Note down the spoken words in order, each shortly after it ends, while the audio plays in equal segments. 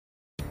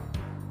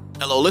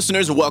Hello,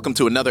 listeners, and welcome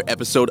to another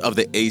episode of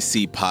the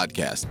AC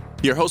Podcast.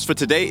 Your host for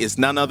today is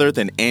none other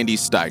than Andy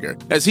Steiger,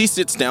 as he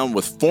sits down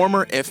with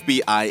former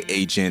FBI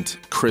agent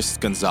Chris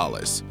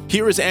Gonzalez.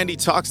 Here as Andy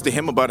talks to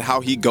him about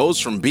how he goes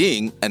from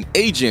being an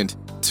agent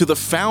to the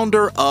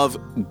founder of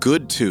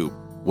GoodTube.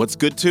 What's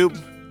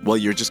GoodTube? Well,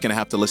 you're just going to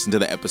have to listen to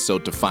the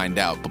episode to find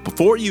out. But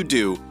before you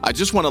do, I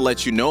just want to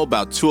let you know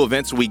about two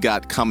events we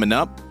got coming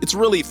up. It's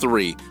really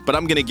three, but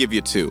I'm going to give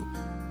you two.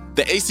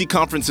 The AC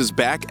Conference is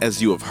back,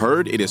 as you have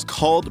heard. It is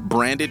called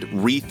Branded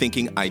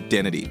Rethinking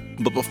Identity.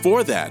 But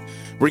before that,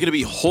 we're going to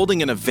be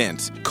holding an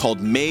event called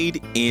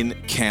Made in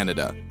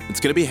Canada. It's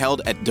going to be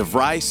held at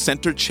DeVry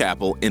Center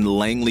Chapel in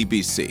Langley,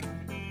 BC.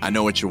 I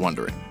know what you're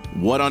wondering.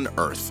 What on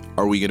earth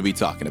are we going to be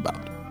talking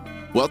about?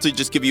 Well, to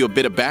just give you a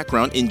bit of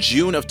background, in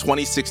June of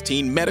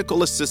 2016,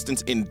 medical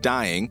assistance in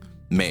dying,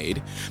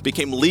 MAID,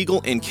 became legal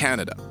in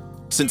Canada.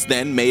 Since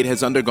then, MAID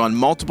has undergone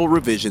multiple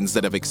revisions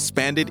that have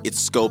expanded its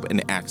scope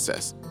and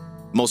access.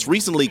 Most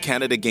recently,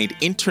 Canada gained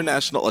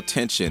international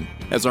attention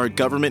as our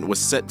government was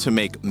set to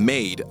make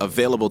MAID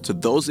available to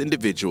those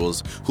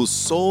individuals whose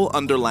sole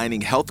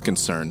underlying health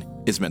concern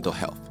is mental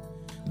health.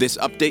 This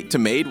update to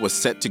MAID was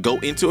set to go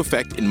into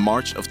effect in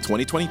March of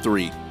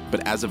 2023,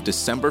 but as of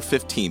December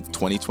 15th,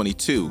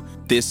 2022,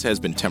 this has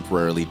been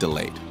temporarily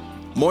delayed.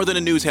 More than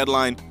a news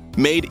headline,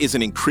 MAID is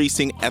an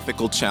increasing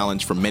ethical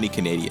challenge for many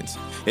Canadians.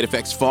 It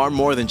affects far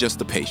more than just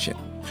the patient,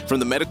 from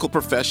the medical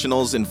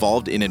professionals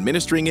involved in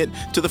administering it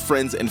to the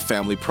friends and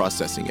family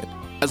processing it.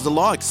 As the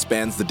law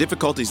expands, the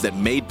difficulties that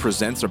MAID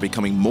presents are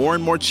becoming more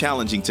and more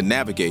challenging to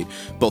navigate,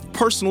 both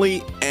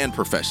personally and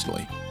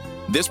professionally.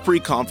 This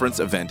pre-conference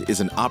event is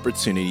an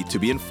opportunity to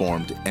be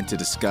informed and to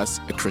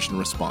discuss a Christian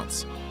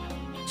response.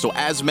 So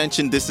as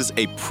mentioned, this is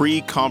a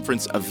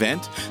pre-conference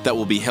event that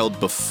will be held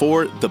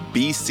before the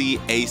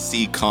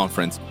BCAC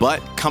conference.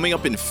 But coming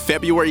up in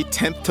February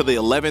 10th to the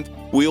 11th,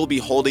 we will be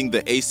holding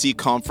the AC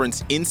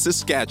conference in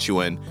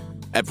Saskatchewan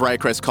at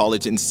Briarcrest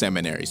College and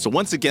Seminary. So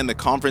once again, the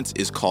conference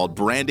is called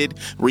Branded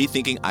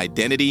Rethinking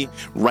Identity.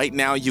 Right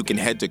now, you can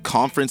head to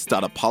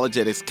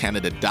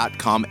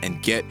conference.apologeticscanada.com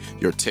and get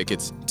your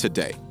tickets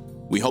today.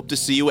 We hope to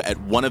see you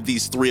at one of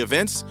these three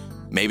events,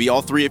 maybe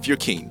all three if you're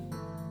keen.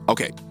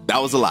 Okay,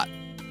 that was a lot.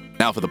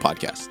 Now for the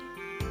podcast.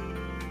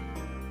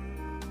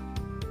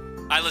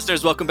 Hi,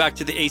 listeners. Welcome back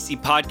to the AC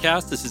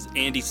Podcast. This is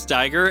Andy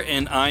Steiger,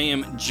 and I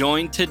am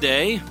joined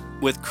today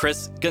with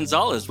Chris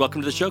Gonzalez. Welcome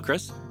to the show,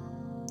 Chris.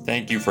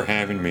 Thank you for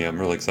having me. I'm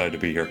really excited to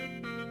be here.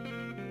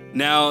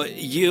 Now,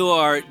 you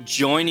are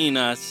joining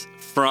us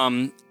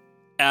from,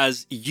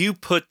 as you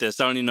put this,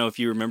 I don't even know if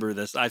you remember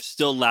this. I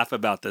still laugh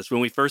about this. When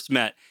we first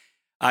met,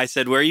 I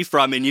said, "Where are you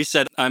from?" And you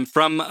said, "I'm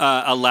from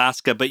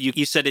Alaska," but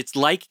you said it's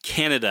like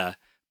Canada,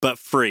 but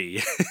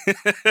free.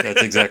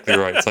 That's exactly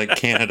right. It's like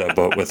Canada,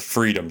 but with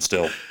freedom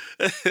still.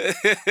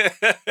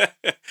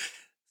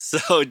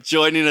 So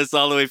joining us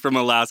all the way from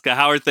Alaska,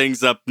 how are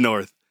things up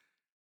north?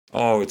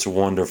 Oh, it's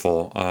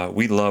wonderful.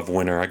 We love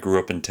winter. I grew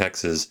up in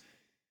Texas,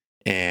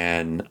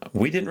 and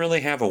we didn't really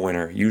have a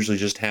winter. Usually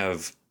just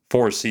have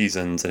 4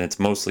 seasons, and it's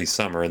mostly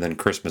summer and then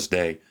Christmas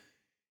Day.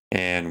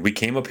 And we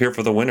came up here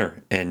for the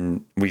winter,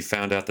 and we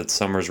found out that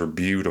summers were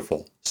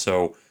beautiful.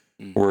 So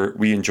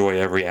we enjoy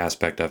every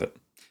aspect of it.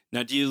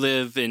 Now, do you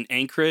live in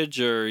Anchorage,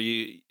 or are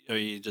you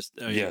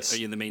Yes. Are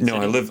you in the main city?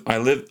 No, I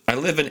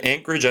live in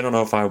Anchorage. I don't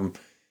know if I'm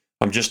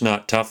just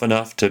not tough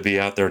enough to be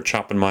out there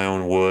chopping my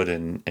own wood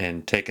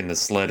and taking the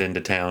sled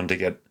into town to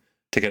get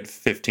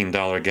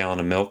 $15 a gallon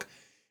of milk.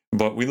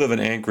 But we live in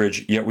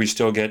Anchorage, yet we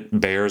still get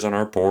bears on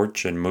our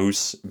porch and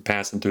moose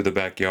passing through the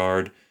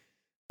backyard.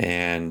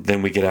 And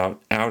then we get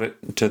out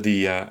to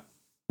the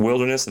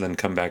wilderness and then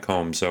come back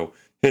home. So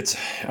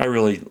I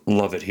really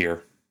love it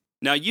here.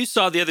 Now, you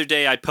saw the other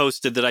day I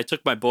posted that I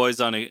took my boys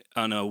on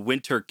a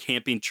winter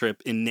camping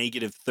trip in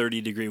negative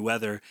 30-degree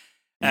weather,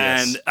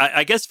 and Yes.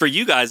 I guess for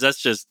you guys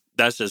that's just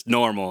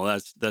normal.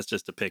 That's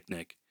just a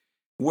picnic.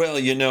 Well,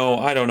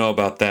 I don't know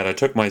about that. I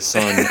took my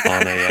son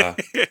on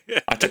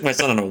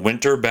a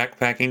winter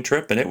backpacking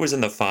trip, and it was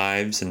in the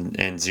 5s and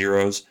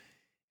 0s,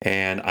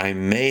 and I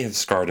may have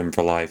scarred him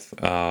for life.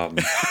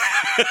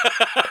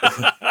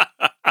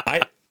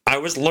 I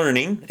was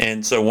learning,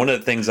 and so one of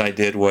the things I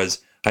did was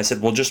I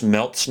said, we'll just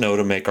melt snow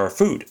to make our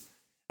food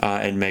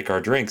and make our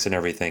drinks and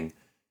everything.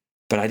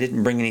 But I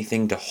didn't bring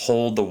anything to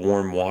hold the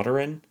warm water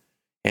in.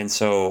 And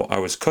so I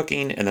was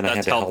cooking, and then I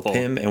had to help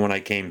him. And when I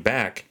came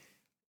back,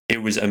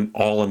 it was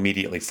all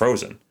immediately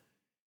frozen.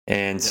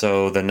 And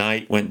so the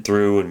night went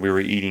through, and we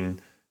were eating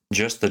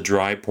just the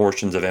dry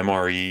portions of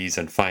MREs.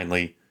 And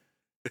finally,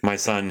 my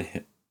son,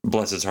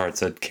 bless his heart,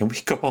 said, "Can we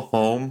go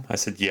home?" I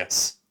said,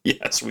 yes,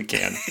 we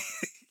can.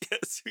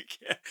 Yes, we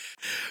can.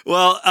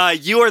 Well,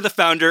 you are the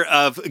founder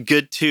of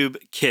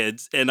GoodTube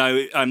Kids, and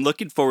I'm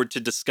looking forward to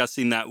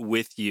discussing that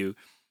with you.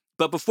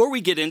 But before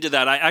we get into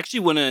that, I actually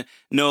want to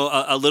know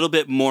a little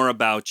bit more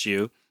about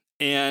you.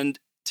 And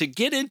to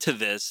get into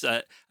this,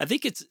 I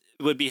think it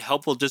would be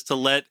helpful just to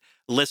let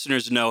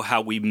listeners know how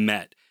we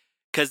met,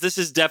 because this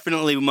is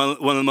definitely one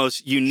of the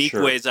most unique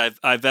ways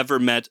I've ever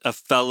met a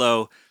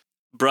fellow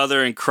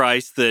brother in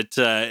Christ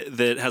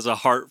that has a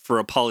heart for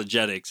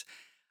apologetics.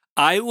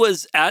 I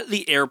was at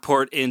the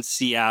airport in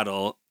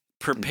Seattle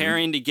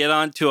preparing to get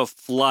onto a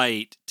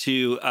flight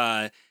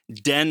to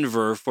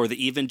Denver for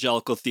the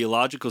Evangelical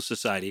Theological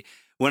Society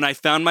when I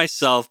found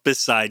myself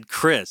beside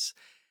Chris.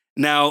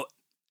 Now,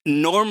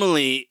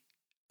 normally,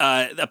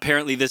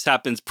 apparently this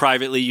happens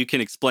privately. You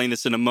can explain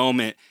this in a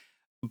moment.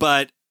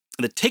 But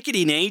the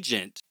ticketing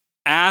agent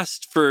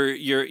asked for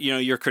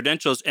your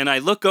credentials, and I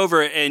look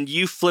over and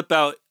you flip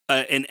out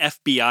an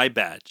FBI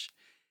badge.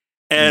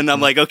 And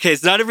I'm like, okay,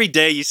 it's not every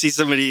day you see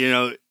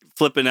somebody,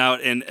 flipping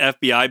out an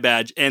FBI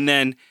badge. And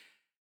then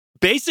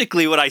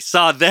basically what I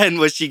saw then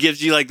was she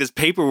gives you like this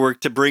paperwork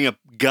to bring a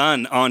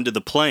gun onto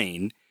the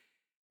plane.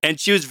 And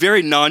she was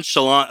very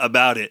nonchalant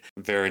about it.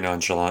 Very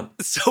nonchalant.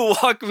 So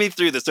walk me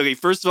through this. Okay,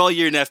 first of all,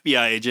 you're an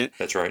FBI agent.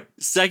 That's right.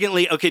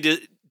 Secondly, okay,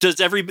 does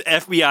every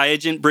FBI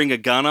agent bring a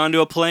gun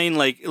onto a plane?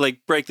 Like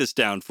break this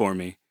down for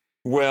me.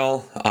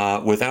 Well,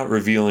 without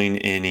revealing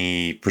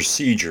any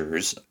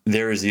procedures,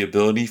 there is the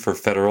ability for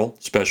federal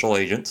special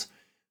agents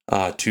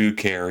to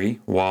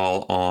carry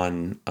while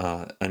on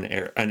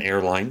an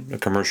airline, a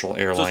commercial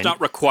airline. So it's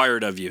not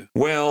required of you.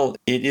 Well,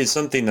 it is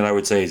something that I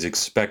would say is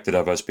expected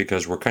of us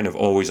because we're kind of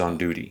always on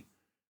duty,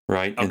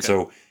 right? Okay. And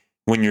so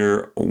when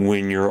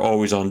you're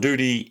always on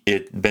duty,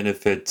 it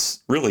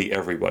benefits really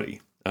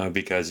everybody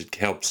because it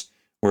helps.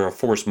 We're a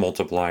force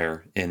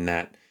multiplier in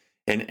that.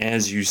 And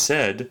as you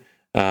said,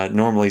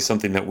 normally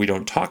something that we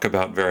don't talk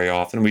about very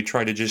often, we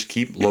try to just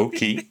keep low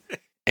key.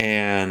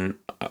 And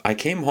I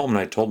came home and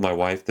I told my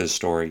wife this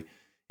story,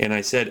 and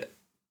I said,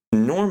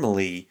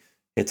 normally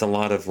it's a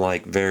lot of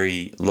like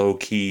very low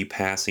key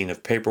passing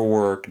of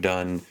paperwork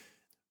done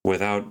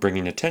without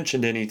bringing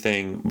attention to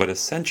anything. But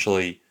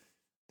essentially,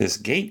 this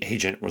gate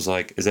agent was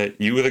like, "Is that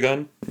you with a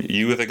gun?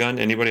 You with a gun?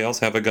 Anybody else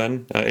have a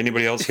gun?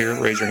 Anybody else here?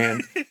 Raise your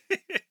hand."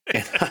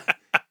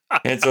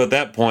 And so at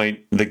that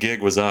point, the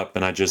gig was up,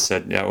 and I just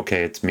said, "Yeah,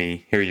 okay, it's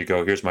me. Here you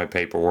go. Here's my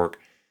paperwork."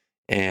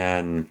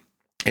 And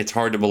it's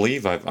hard to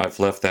believe I've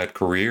left that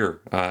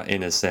career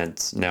in a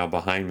sense now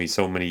behind me.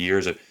 So many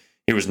years.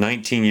 It was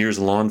 19 years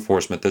in law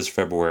enforcement this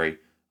February,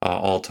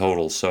 all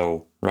total.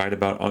 So right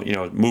about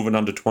moving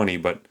on to 20,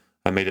 but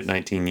I made it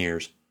 19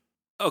 years.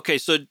 Okay,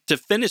 so to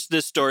finish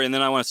this story, and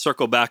then I want to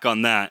circle back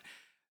on that.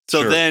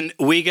 So Sure. Then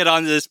we get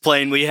onto this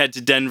plane. We head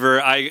to Denver.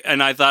 I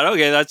thought,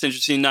 okay, that's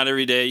interesting. Not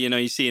every day,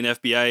 you see an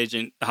FBI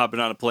agent hopping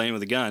on a plane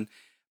with a gun.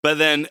 But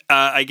then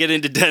I get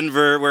into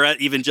Denver. We're at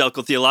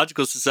Evangelical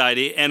Theological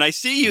Society, and I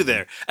see you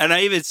there. And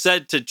I even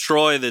said to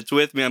Troy that's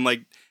with me, I'm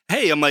like,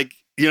 hey,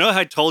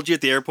 I told you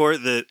at the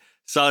airport that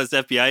saw this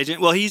FBI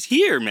agent? Well, he's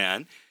here,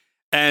 man.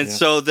 And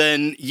so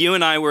then you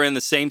and I were in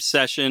the same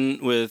session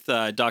with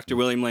Dr.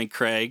 William Lane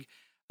Craig,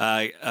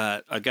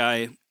 a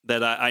guy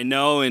that I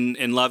know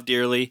and love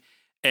dearly.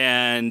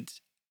 And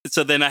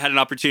so then I had an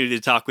opportunity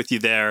to talk with you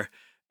there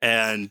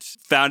and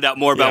found out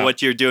more about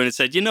what you're doing and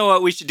said, you know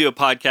what, we should do a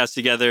podcast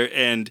together.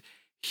 And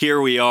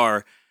here we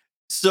are.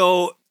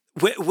 So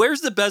where's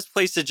the best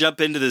place to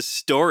jump into this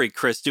story,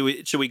 Chris?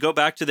 Should we go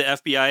back to the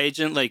FBI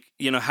agent?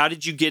 How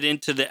did you get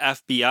into the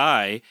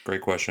FBI?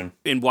 Great question.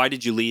 And why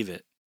did you leave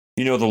it?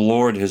 The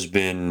Lord has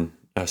been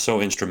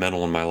so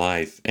instrumental in my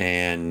life.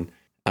 And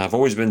I've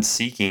always been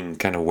seeking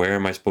kind of where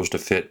am I supposed to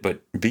fit. But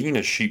being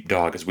a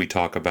sheepdog, as we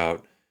talk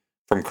about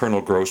from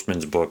Colonel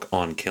Grossman's book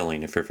On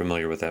Killing, if you're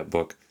familiar with that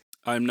book.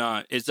 I'm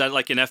not. Is that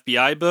like an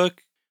FBI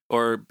book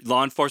or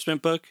law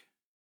enforcement book?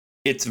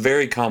 It's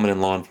very common in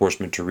law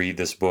enforcement to read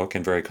this book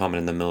and very common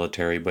in the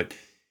military. But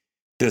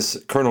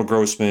this Colonel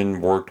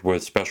Grossman worked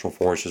with special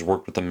forces,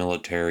 worked with the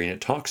military, and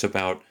it talks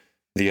about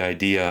the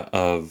idea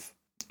of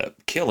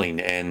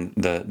killing and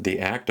the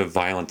act of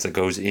violence that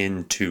goes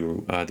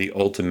into the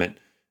ultimate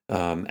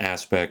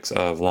aspects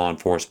of law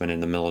enforcement in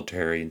the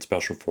military and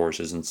special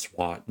forces and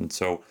SWAT. And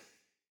so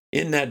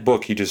in that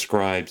book, he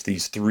describes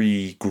these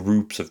three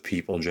groups of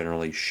people,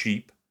 generally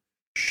sheep,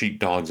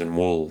 sheepdogs, and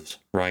wolves,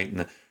 right?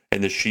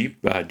 And the sheep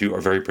are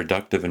very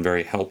productive and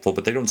very helpful,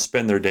 but they don't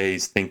spend their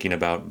days thinking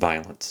about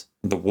violence.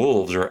 The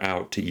wolves are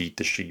out to eat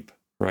the sheep,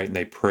 right? And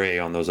they prey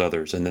on those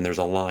others. And then there's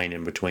a line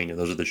in between, and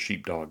those are the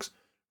sheepdogs,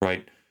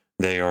 right?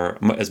 They are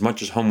as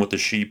much as home with the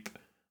sheep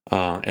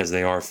as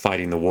they are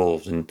fighting the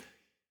wolves. And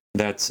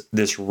that's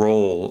this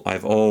role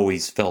I've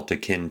always felt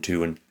akin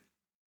to. And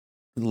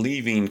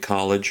leaving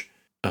college,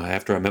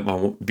 after I met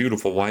my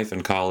beautiful wife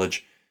in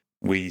college,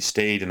 we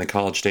stayed in the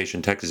College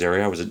Station, Texas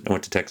area. I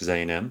went to Texas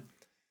A&M,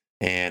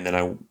 and then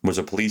I was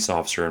a police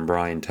officer in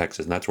Bryan,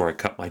 Texas, and that's where I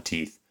cut my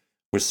teeth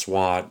with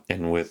SWAT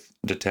and with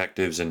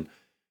detectives. And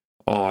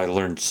I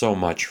learned so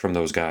much from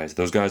those guys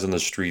on the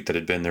street that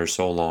had been there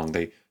so long.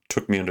 They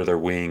took me under their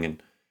wing,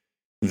 and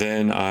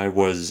then I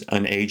was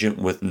an agent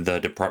with the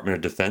Department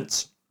of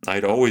Defense.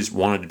 I'd always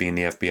wanted to be in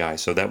the FBI,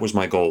 so that was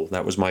my goal.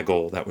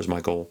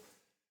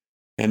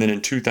 And then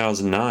in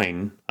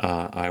 2009,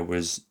 I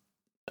was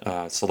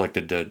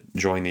selected to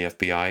join the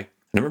FBI. And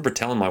I remember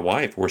telling my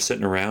wife, we're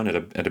sitting around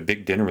at a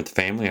big dinner with the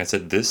family. I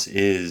said, this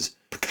is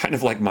kind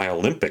of like my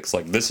Olympics.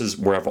 Like, this is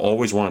where I've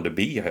always wanted to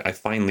be. I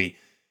finally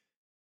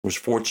was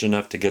fortunate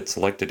enough to get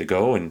selected to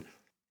go, and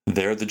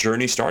there the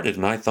journey started.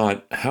 And I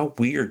thought, how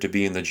weird to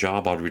be in the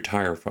job I'd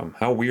retire from.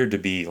 How weird to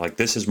be like,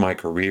 this is my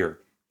career.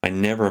 I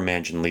never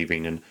imagined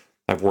leaving. And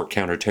I've worked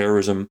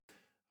counterterrorism.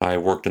 I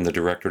worked in the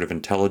Directorate of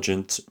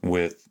Intelligence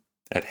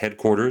at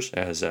headquarters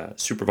as a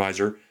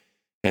supervisor.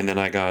 And then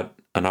I got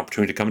an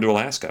opportunity to come to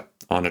Alaska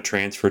on a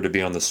transfer to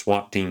be on the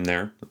SWAT team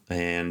there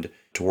and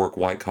to work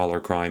white collar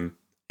crime.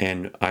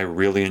 And I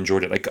really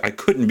enjoyed it. I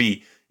couldn't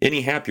be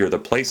any happier. The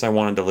place I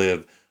wanted to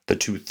live, the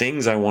two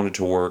things I wanted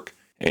to work.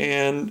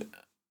 And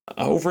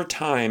over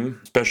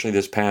time, especially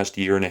this past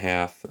year and a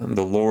half,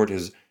 the Lord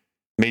has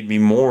made me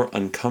more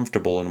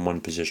uncomfortable in one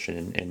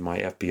position, in my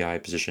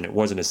FBI position. It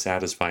wasn't as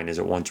satisfying as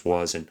it once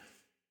was. And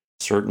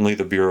certainly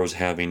the Bureau's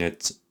having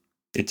its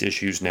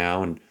issues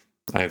now. And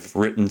I've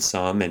written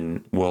some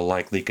and will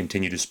likely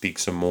continue to speak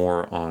some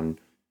more on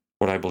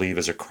what I believe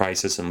is a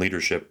crisis in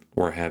leadership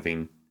we're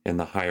having in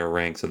the higher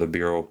ranks of the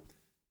Bureau.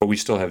 But we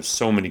still have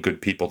so many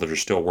good people that are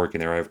still working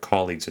there. I have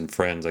colleagues and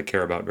friends I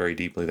care about very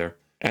deeply there.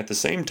 At the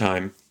same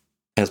time,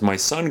 as my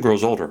son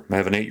grows older, I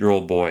have an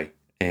 8-year-old boy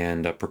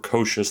and a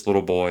precocious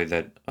little boy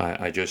that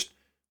I just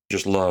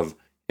love.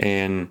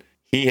 And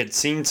he had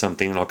seen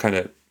something, and I'll kind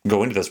of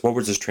go into this. What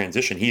was this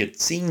transition? He had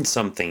seen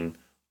something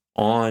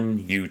on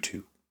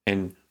YouTube.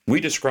 And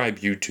we describe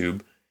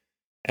YouTube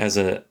as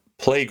a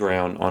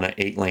playground on an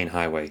 8-lane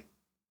highway,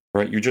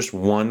 right? You're just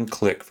one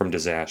click from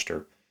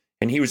disaster.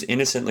 And he was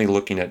innocently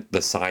looking at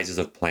the sizes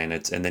of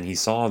planets, and then he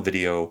saw a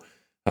video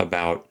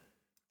about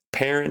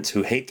parents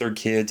who hate their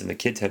kids, and the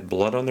kids had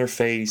blood on their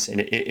face, and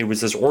it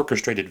was this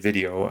orchestrated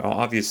video,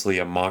 obviously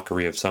a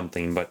mockery of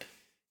something, but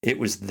it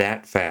was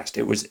that fast.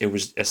 It was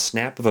a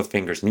snap of a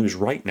fingers, and he was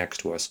right next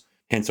to us.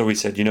 And so we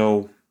said,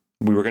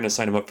 we were going to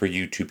sign him up for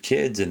YouTube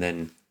Kids, and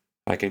then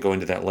I can go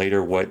into that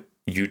later, what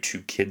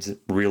YouTube Kids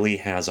really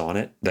has on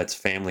it that's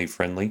family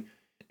friendly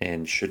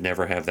and should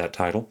never have that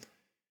title.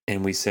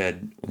 And we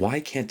said, why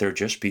can't there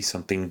just be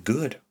something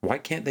good? Why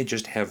can't they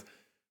just have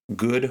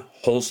good,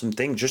 wholesome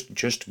thing,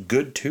 just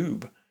good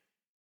tube?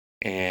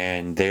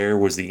 And there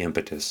was the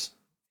impetus.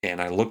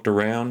 And I looked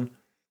around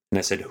and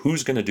I said,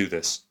 who's going to do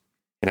this?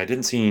 And I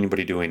didn't see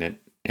anybody doing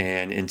it.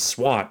 And in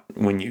SWAT,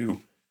 when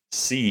you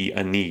see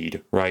a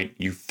need, right,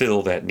 you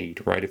fill that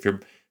need, right? If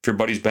your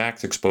buddy's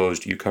back's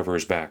exposed, you cover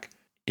his back.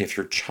 If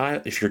your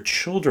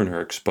children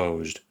are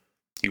exposed,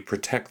 you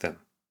protect them,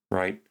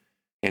 right?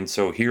 And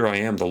so here I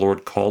am. The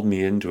Lord called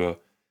me into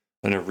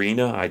an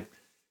arena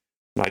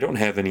I don't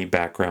have any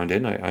background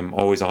in. I'm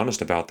always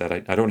honest about that.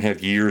 I don't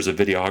have years of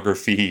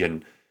videography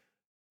and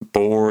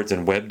boards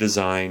and web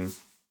design,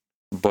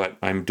 but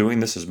I'm doing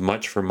this as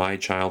much for my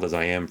child as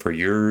I am for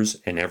yours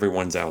and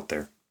everyone's out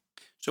there.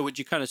 So would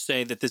you kind of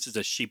say that this is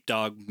a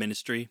sheepdog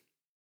ministry?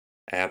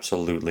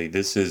 Absolutely.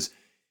 This is,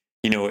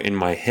 in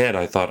my head,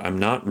 I thought, I'm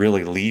not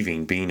really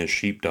leaving being a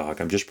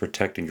sheepdog. I'm just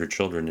protecting your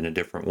children in a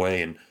different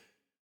way. And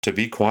to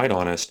be quite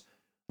honest,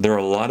 there are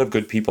a lot of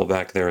good people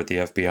back there at the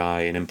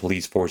FBI and in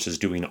police forces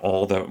doing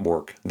all that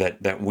work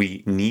that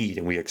we need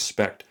and we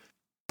expect.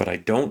 But I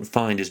don't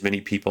find as many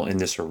people in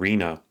this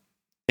arena.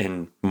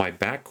 In my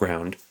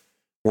background,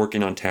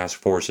 working on task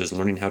forces,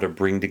 learning how to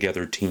bring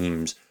together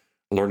teams,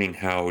 learning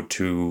how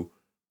to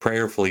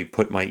prayerfully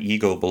put my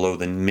ego below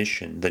the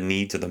mission, the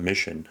needs of the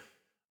mission,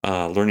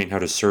 learning how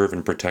to serve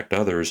and protect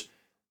others.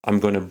 I'm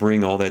going to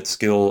bring all that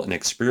skill and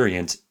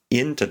experience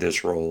into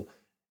this role.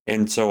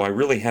 And so I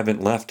really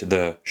haven't left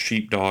the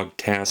sheepdog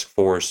task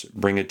force,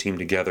 bring a team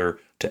together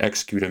to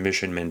execute a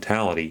mission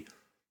mentality.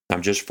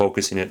 I'm just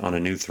focusing it on a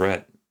new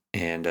threat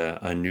and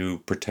a new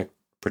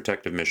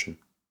protective mission.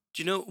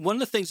 Do you know, one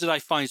of the things that I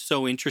find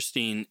so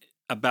interesting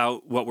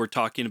about what we're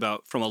talking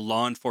about from a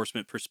law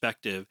enforcement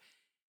perspective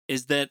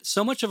is that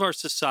so much of our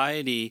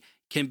society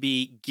can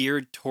be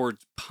geared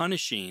towards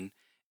punishing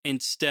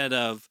instead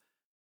of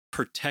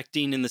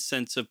protecting, in the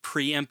sense of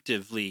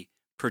preemptively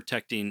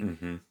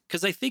protecting.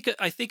 Because I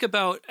think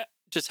about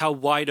just how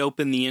wide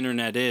open the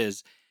internet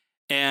is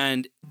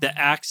and the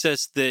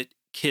access that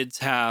kids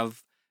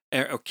have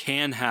or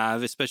can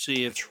have,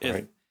 especially if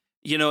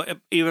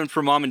even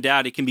for mom and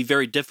dad, it can be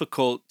very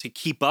difficult to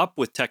keep up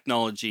with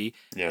technology,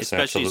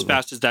 especially as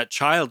fast as that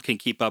child can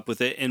keep up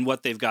with it and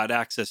what they've got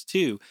access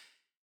to.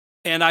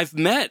 And I've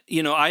met,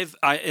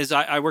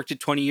 I worked at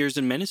 20 years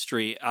in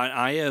ministry,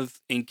 I have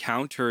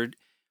encountered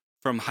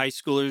from high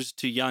schoolers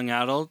to young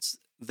adults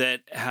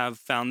that have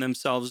found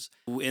themselves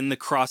in the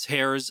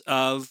crosshairs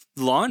of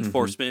law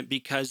enforcement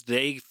because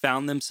they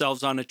found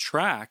themselves on a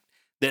track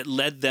that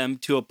led them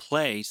to a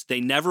place they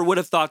never would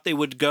have thought they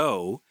would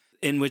go,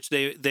 in which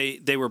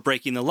they were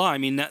breaking the law. I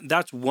mean,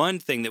 that's one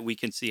thing that we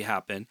can see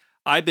happen.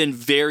 I've been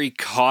very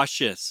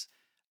cautious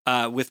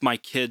with my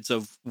kids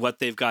of what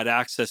they've got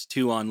access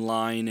to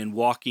online and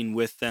walking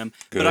with them.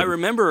 Good. But I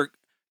remember,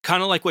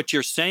 kind of like what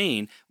you're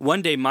saying,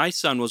 one day my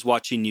son was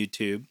watching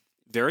YouTube,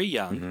 very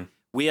young.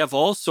 We have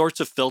all sorts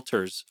of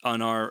filters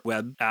on our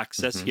web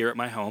access here at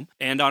my home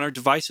and on our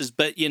devices.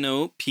 But,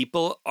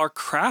 people are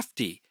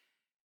crafty.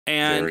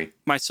 And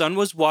my son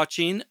was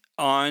watching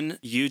on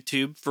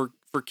YouTube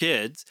for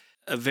kids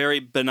a very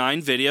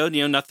benign video,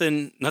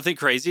 nothing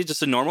crazy,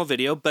 just a normal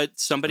video, but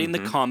somebody in the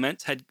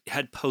comments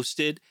had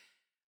posted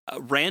a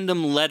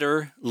random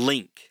letter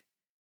link.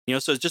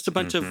 So it's just a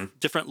bunch of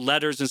different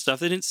letters and stuff.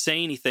 They didn't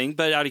say anything,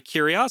 but out of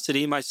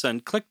curiosity, my son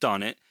clicked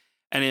on it,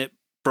 and it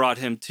brought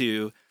him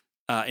to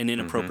an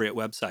inappropriate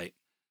website.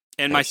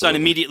 And my son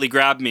immediately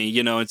grabbed me,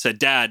 and said,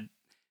 "Dad,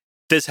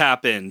 this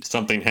happened.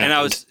 Something happened." And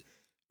I was,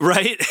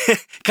 right?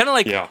 Kind of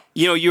like,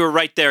 you were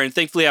right there. And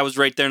thankfully I was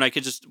right there, and I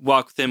could just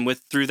walk with him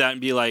through that and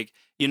be like,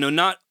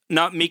 not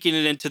making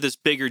it into this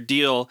bigger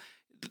deal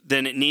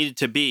than it needed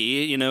to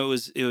be.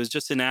 It was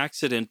just an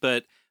accident,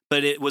 but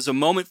it was a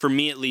moment for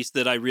me, at least,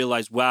 that I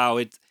realized, wow,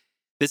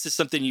 this is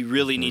something you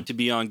really need to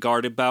be on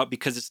guard about,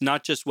 because it's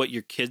not just what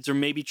your kids are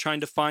maybe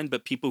trying to find,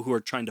 but people who are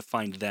trying to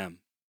find them.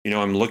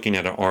 I'm looking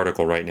at an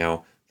article right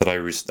now that I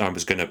was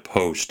going to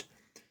post.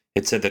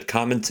 It said that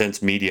Common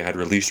Sense Media had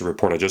released a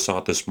report, I just saw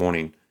it this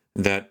morning,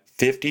 that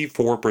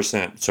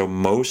 54%, so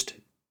most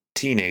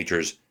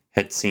teenagers,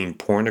 had seen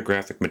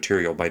pornographic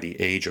material by the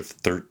age of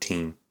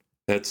 13.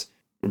 That's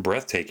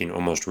breathtaking,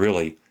 almost,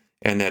 really.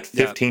 And that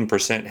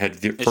 15% had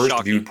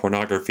first viewed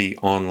pornography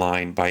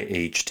online by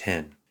age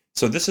 10.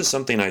 So this is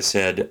something I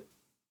said,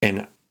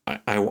 and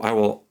I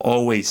will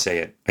always say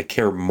it. I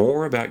care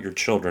more about your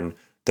children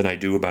than I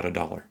do about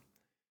 $1.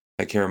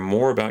 I care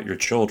more about your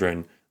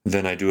children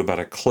than I do about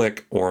a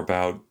click or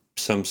about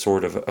some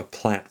sort of a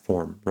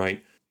platform,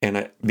 right?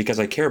 And because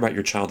I care about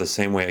your child the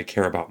same way I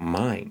care about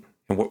mine,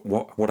 and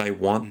what I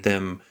want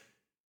them,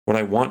 what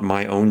I want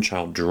my own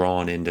child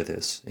drawn into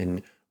this,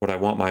 and what I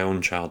want my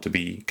own child to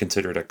be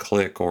considered a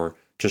click or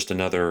just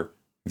another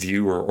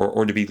viewer,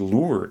 or to be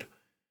lured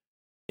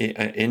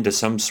into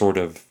some sort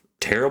of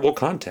terrible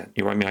content.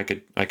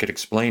 I could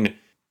explain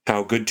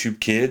how GoodTube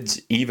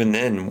Kids, even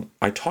then,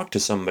 I talked to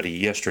somebody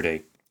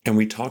yesterday, and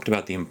we talked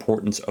about the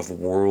importance of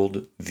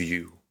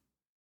worldview.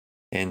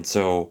 And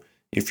so,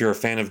 if you're a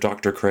fan of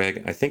Dr.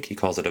 Craig, I think he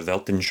calls it a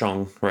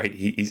Weltanschauung, right?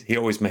 He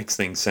always makes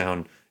things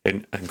sound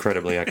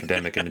incredibly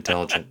academic and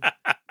intelligent.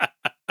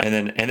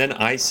 And then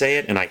I say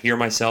it, and I hear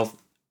myself,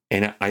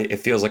 and it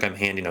feels like I'm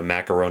handing a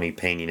macaroni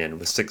painting in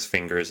with 6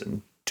 fingers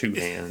and 2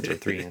 hands or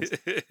 3 hands.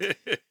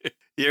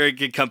 You're in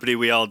good company.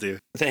 We all do.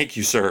 Thank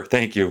you, sir.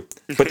 Thank you.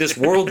 But this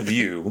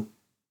worldview,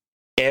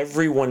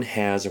 everyone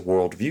has a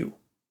worldview.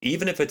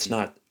 Even if it's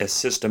not as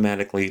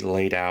systematically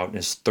laid out and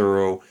as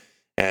thorough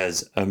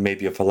as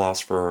maybe a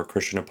philosopher or a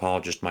Christian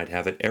apologist might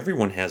have it,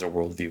 everyone has a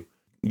worldview.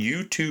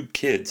 YouTube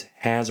Kids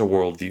has a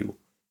worldview.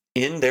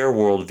 In their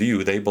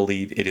worldview, they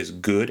believe it is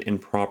good and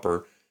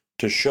proper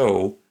to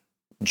show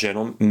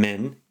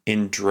gentlemen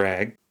in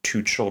drag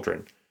to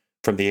children.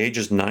 From the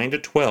ages 9 to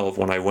 12,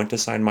 when I went to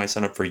sign my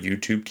son up for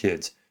YouTube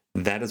Kids,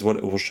 that is what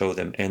it will show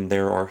them. And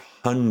there are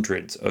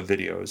hundreds of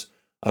videos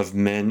of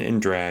men in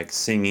drag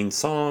singing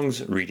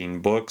songs,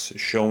 reading books,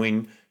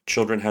 showing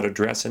children how to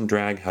dress in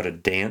drag, how to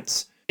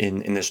dance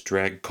in this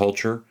drag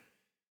culture.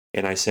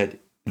 And I said,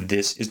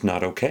 this is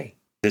not okay.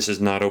 This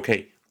is not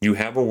okay. You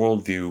have a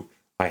worldview.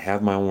 I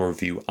have my own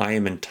worldview. I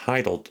am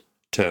entitled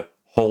to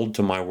hold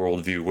to my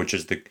worldview, which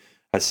is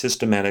a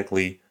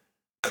systematically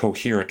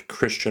coherent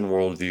Christian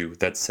worldview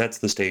that sets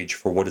the stage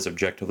for what is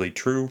objectively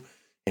true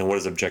and what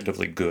is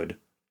objectively good.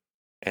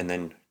 And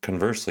then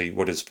conversely,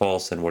 what is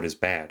false and what is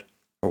bad,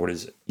 or what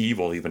is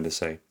evil, even to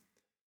say.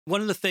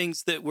 One of the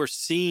things that we're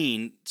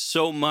seeing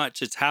so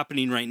much, it's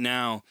happening right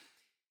now,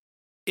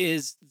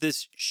 is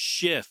this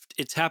shift.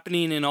 It's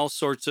happening in all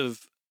sorts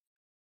of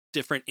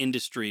different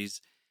industries.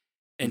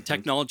 And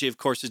technology, of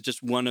course, is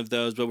just one of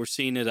those, but we're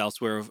seeing it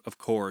elsewhere, of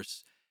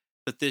course.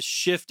 But this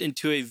shift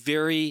into a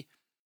very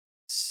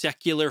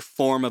secular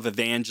form of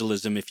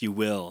evangelism, if you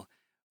will,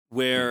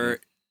 where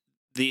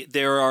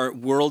there are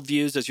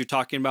worldviews, as you're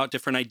talking about,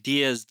 different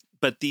ideas,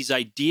 but these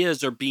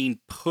ideas are being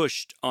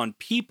pushed on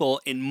people,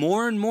 and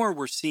more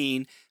we're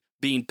seeing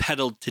being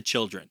peddled to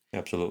children.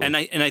 Absolutely. And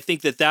I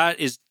think that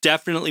is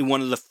definitely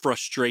one of the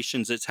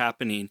frustrations that's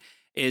happening,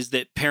 is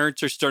that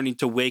parents are starting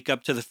to wake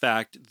up to the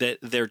fact that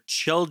their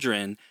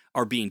children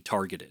are being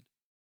targeted.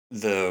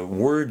 The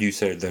word you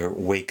said there,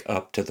 wake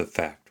up to the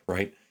fact,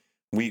 right?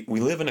 We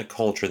live in a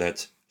culture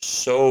that's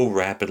so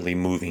rapidly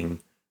moving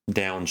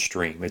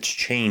downstream. It's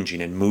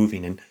changing and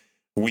moving, and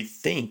we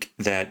think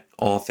that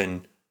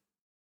often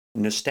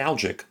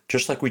nostalgic,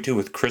 just like we do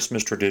with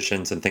Christmas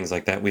traditions and things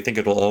like that. We think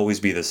it'll always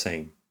be the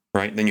same,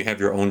 right? And then you have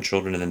your own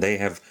children, and then they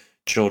have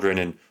children,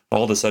 and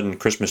all of a sudden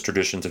Christmas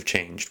traditions have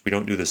changed. We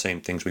don't do the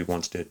same things we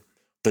once did.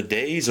 The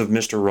days of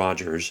Mr.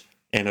 Rogers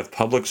and of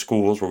public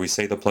schools where we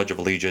say the Pledge of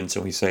Allegiance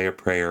and we say a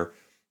prayer,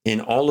 in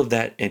all of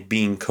that and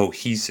being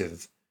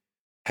cohesive,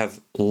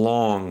 have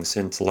long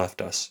since left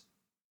us.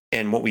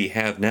 And what we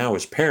have now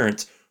is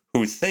parents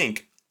who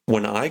think,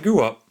 when I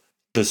grew up,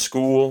 the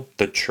school,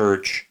 the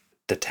church,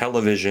 the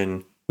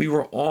television, we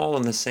were all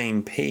on the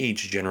same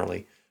page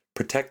generally.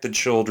 Protect the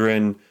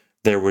children.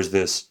 There was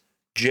this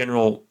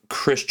general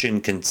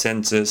Christian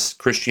consensus.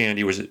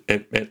 Christianity was,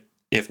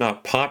 if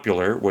not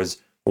popular,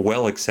 was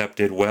well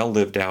accepted, well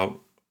lived out,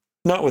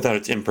 not without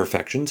its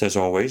imperfections, as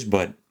always,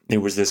 but it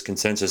was this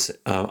consensus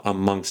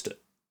amongst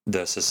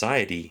the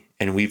society.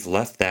 And we've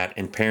left that,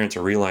 and parents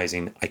are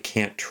realizing, I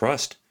can't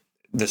trust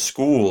the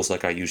schools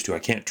like I used to. I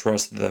can't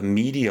trust the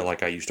media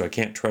like I used to. I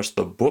can't trust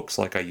the books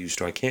like I used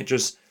to. I can't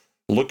just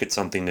look at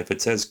something, if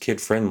it says kid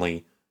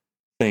friendly,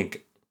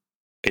 think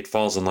it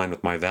falls in line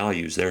with my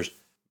values. There's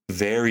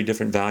very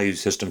different value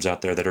systems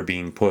out there that are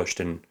being pushed,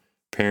 and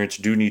parents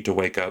do need to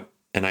wake up.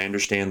 And I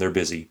understand they're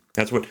busy.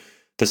 That's what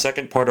the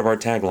second part of our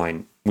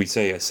tagline, we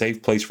say a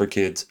safe place for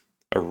kids,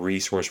 a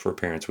resource for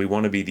parents. We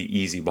want to be the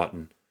easy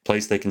button,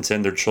 place they can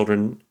send their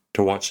children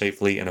to watch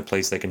safely, and a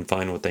place they can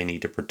find what they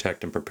need to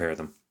protect and prepare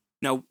them.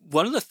 Now,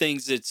 one of the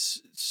things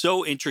that's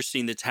so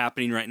interesting that's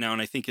happening right now,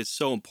 and I think is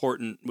so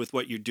important with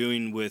what you're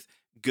doing with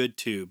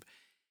GoodTube,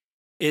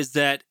 is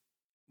that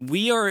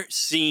we are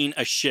seeing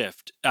a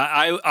shift.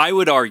 I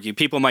would argue,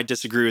 people might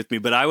disagree with me,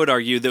 but I would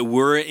argue that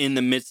we're in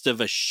the midst of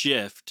a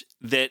shift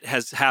that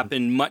has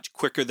happened much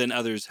quicker than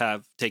others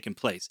have taken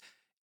place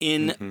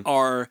in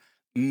our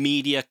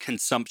media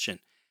consumption.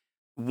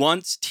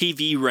 Once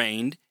TV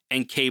reigned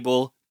and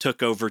cable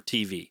took over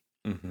TV.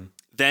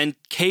 Then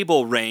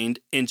cable reigned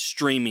and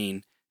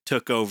streaming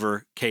took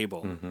over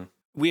cable.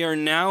 We are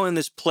now in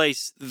this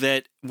place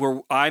that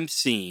where I'm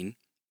seeing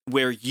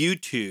where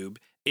YouTube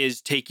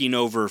is taking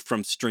over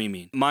from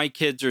streaming. My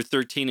kids are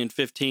 13 and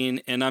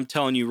 15, and I'm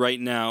telling you right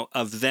now,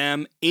 of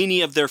them,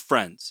 any of their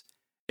friends,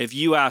 if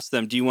you ask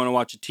them, do you want to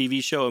watch a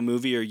TV show, a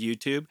movie, or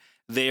YouTube?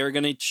 They are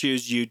going to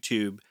choose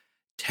YouTube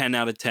 10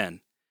 out of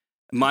 10.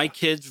 My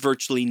kids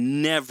virtually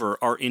never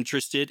are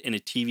interested in a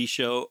TV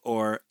show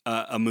or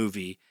a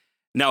movie.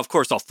 Now, of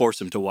course, I'll force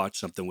them to watch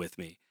something with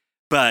me.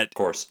 But of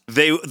course,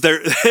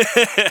 they're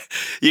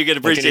you can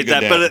appreciate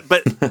like that.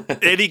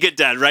 But any good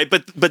dad, right?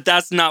 But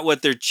that's not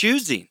what they're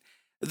choosing.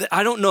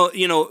 I don't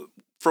know,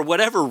 for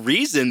whatever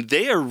reason,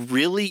 they are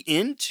really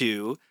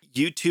into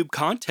YouTube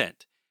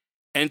content.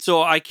 And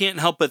so I can't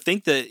help but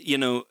think that,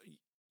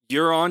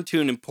 you're on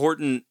to an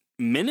important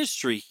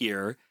ministry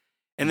here,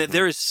 and that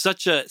there is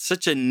such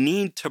a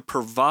need to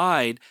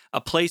provide a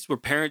place where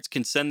parents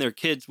can send their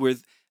kids where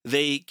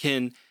they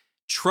can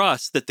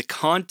trust that the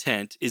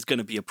content is going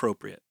to be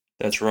appropriate.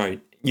 That's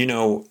right.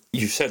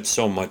 You said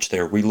so much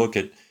there. We look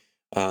at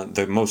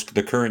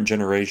the current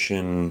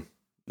generation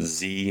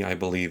Z, I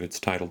believe it's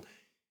titled.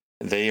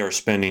 They are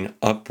spending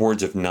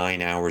upwards of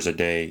 9 hours a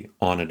day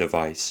on a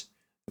device.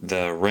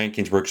 The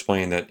rankings were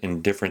explaining that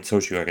in different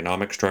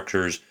socioeconomic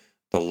structures,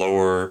 the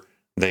lower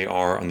they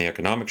are on the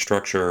economic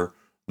structure,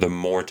 the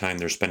more time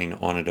they're spending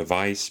on a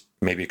device,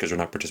 maybe because they're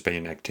not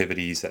participating in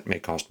activities that may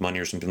cost money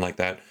or something like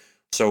that.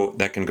 So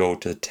that can go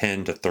to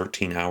 10 to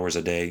 13 hours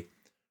a day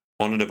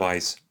on a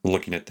device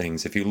looking at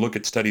things. If you look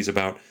at studies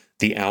about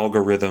the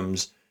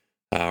algorithms,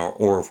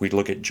 or if we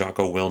look at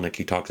Jocko Willink,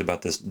 he talks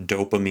about this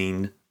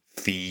dopamine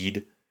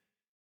feed.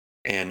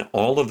 And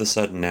all of a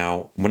sudden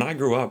now, when I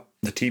grew up,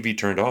 the TV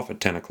turned off at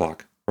 10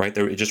 o'clock, right?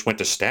 It just went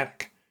to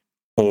static.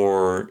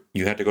 Or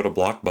you had to go to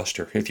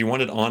Blockbuster. If you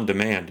wanted on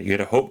demand, you had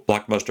to hope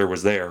Blockbuster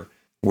was there.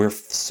 We're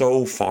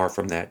so far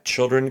from that.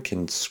 Children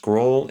can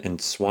scroll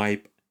and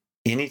swipe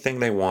anything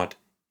they want,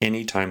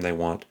 anytime they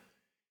want.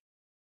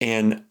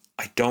 And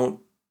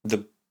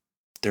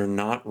they're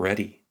not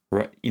ready,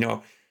 right?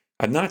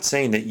 I'm not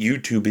saying that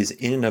YouTube is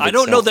in and of itself. I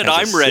don't know that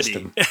I'm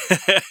ready.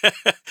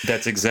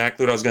 That's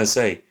exactly what I was going to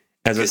say.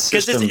 As a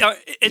system,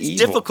 it's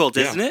difficult,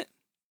 isn't it?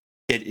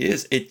 It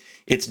is.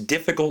 It's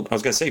difficult. I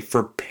was going to say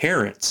for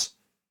parents,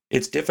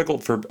 it's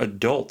difficult for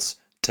adults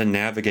to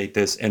navigate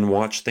this and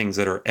watch things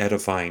that are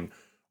edifying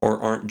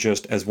or aren't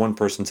just, as one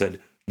person said,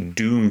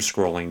 doom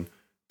scrolling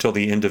till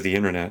the end of the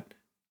internet.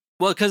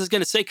 Well, because I was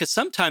going to say, because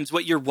sometimes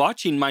what you're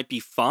watching might be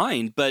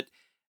fine, but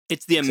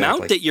it's the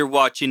amount that you're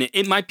watching it.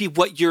 It might be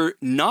what you're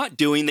not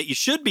doing that you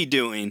should be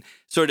doing,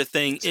 sort of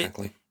thing.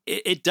 Exactly.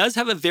 It does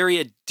have a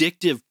very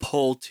addictive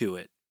pull to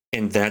it.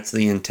 And that's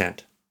the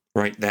intent,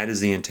 right? That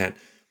is the intent.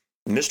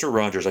 Mr.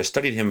 Rogers, I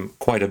studied him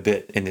quite a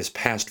bit in his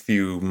past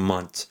few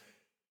months.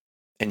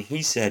 And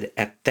he said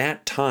at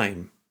that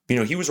time,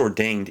 he was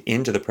ordained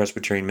into the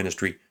Presbyterian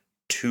ministry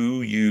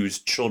to use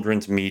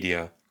children's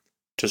media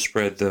to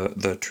spread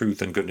the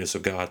truth and goodness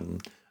of God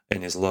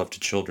and his love to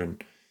children.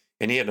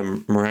 And he had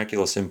a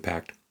miraculous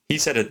impact. He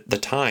said at the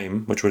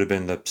time, which would have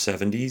been the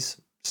 70s,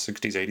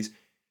 60s, 80s,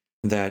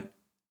 that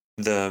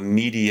the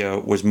media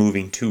was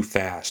moving too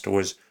fast,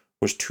 was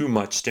too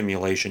much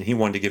stimulation. He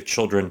wanted to give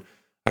children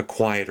a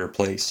quieter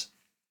place.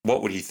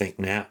 What would he think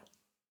now?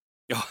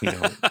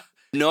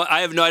 No,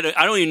 I have no idea.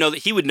 I don't even know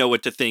that he would know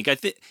what to think.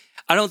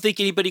 I don't think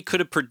anybody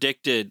could have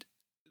predicted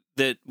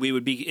that we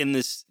would be in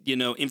this,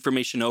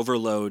 information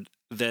overload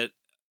that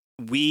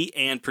we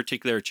and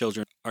particular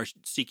children are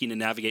seeking to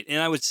navigate.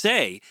 And I would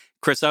say,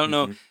 Chris, I don't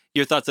know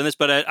your thoughts on this,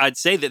 but I'd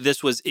say that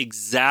this was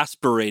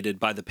exasperated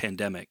by the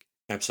pandemic.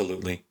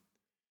 Absolutely.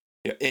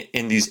 Yeah,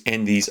 and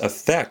these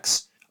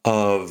effects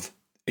of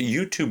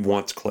YouTube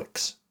wants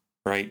clicks,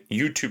 right?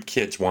 YouTube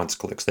Kids wants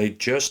clicks.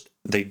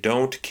 They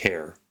don't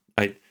care.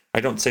 I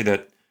don't say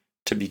that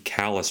to be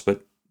callous,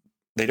 but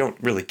they don't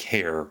really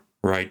care,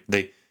 right?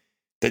 They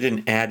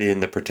didn't add in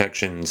the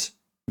protections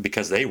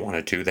because they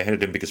wanted to. They had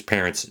it in because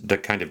parents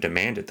kind of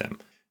demanded them.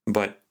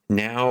 But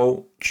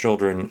Now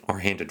children are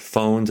handed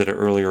phones at an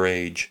earlier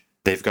age.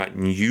 They've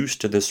gotten used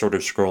to this sort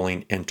of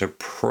scrolling, and to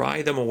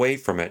pry them away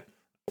from it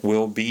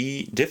will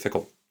be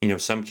difficult.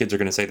 Some kids are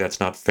going to say that's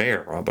not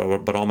fair,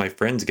 but all my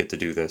friends get to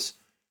do this.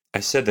 I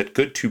said that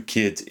GoodTube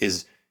Kids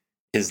is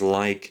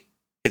like,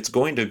 it's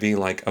going to be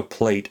like a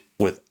plate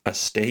with a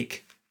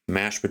steak,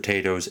 mashed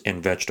potatoes,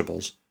 and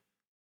vegetables.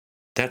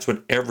 That's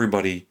what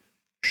everybody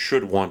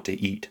should want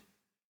to eat.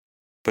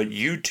 But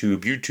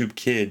YouTube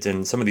Kids,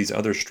 and some of these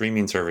other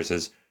streaming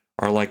services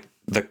are like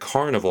the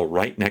carnival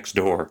right next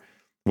door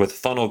with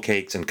funnel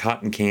cakes and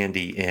cotton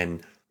candy,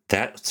 and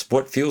that's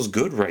what feels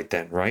good right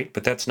then, right?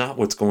 But that's not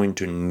what's going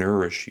to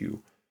nourish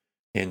you.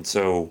 And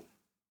so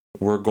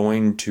we're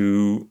going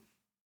to,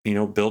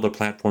 build a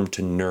platform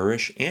to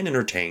nourish and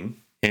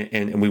entertain,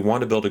 and we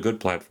want to build a good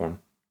platform.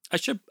 I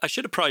should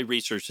have probably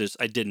researched this.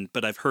 I didn't,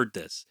 but I've heard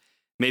this.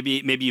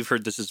 Maybe you've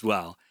heard this as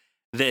well,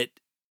 that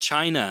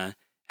China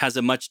has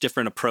a much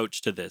different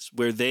approach to this,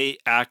 where they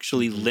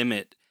actually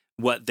limit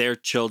what their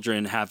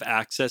children have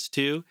access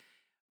to,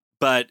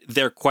 but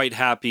they're quite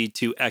happy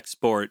to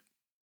export,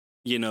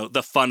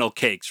 the funnel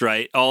cakes,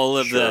 right? All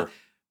of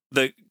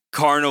the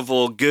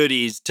carnival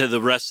goodies to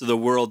the rest of the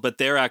world, but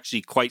they're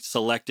actually quite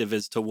selective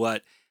as to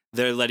what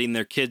they're letting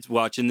their kids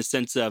watch, in the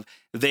sense of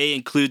they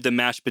include the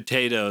mashed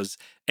potatoes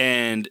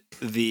and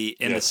the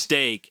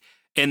steak,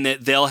 and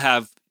that they'll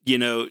have,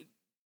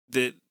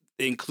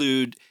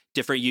 include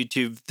different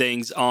YouTube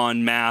things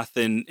on math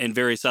and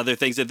various other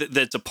things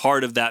that's a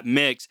part of that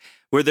mix,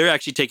 where they're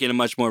actually taking a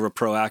much more of a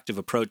proactive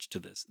approach to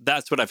this.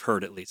 That's what I've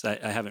heard, at least. I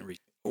haven't read.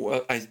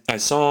 Well, I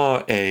saw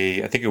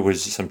I think it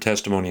was some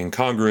testimony in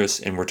Congress,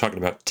 and we're talking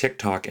about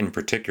TikTok, and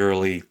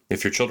particularly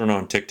if your children are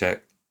on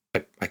TikTok,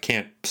 I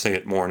can't say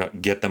it more enough,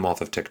 get them off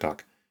of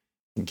TikTok.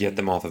 Get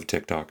them off of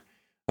TikTok.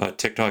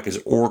 TikTok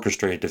is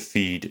orchestrated to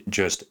feed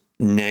just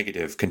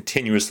negative,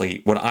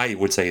 continuously, what I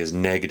would say is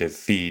negative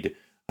feed,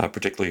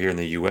 particularly here in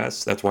the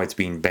U.S. That's why it's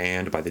being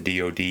banned by the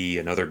DoD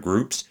and other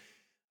groups.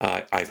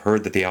 I've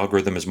heard that the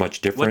algorithm is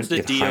much different. What's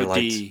the DoD?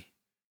 Highlights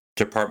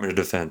Department of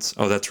Defense.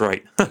 Oh, that's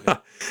right.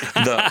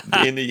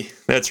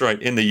 That's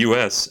right. In the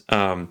U.S.,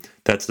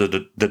 that's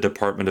the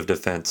Department of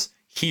Defense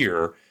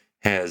here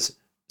has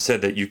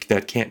said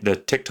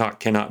that TikTok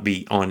cannot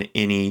be on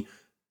any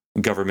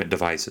government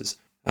devices.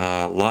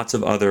 Lots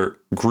of other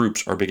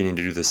groups are beginning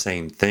to do the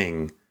same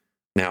thing.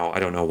 Now, I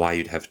don't know why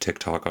you'd have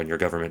TikTok on your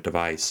government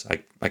device.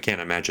 I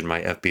can't imagine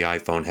my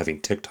FBI phone having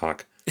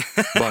TikTok.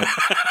 But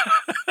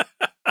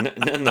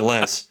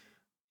nonetheless,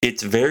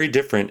 it's very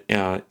different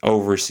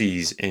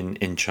overseas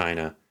in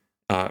China.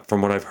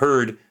 From what I've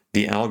heard,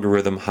 the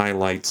algorithm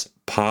highlights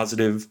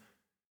positive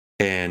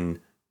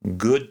and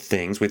good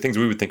things, things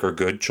we would think are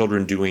good,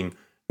 children doing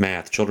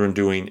math, children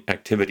doing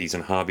activities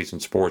and hobbies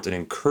and sports, and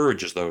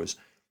encourages those.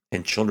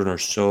 And children are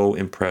so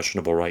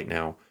impressionable right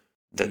now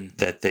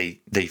that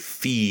they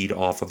feed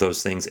off of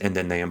those things, and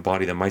then they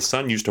embody them. My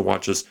son used to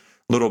watch this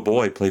little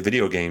boy play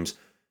video games,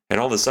 and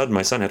all of a sudden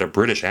my son had a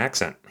British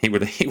accent. He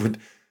would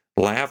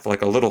laugh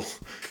like a little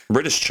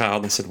British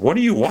child. I said, "What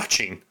are you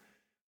watching?"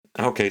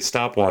 Okay,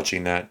 stop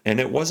watching that. And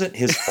it wasn't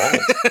his fault.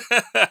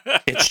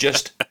 It's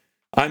just,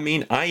 I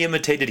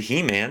imitated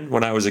He-Man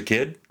when I was a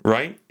kid,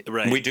 right?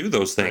 Right. We do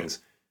those things.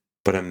 Right.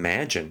 But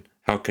imagine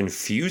how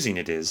confusing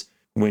it is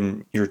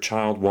when your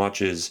child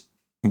watches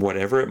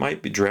whatever it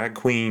might be, drag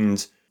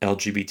queens,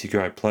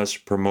 LGBTQI plus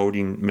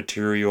promoting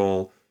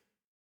material,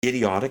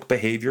 idiotic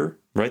behavior,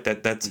 right?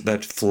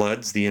 That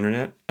floods the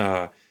internet,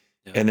 and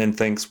then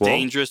thinks, well,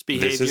 dangerous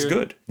behavior. This is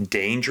good.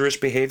 Dangerous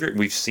behavior.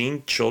 We've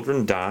seen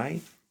children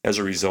die as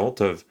a result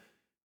of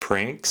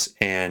pranks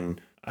and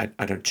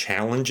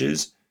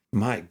challenges.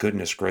 My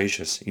goodness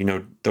gracious,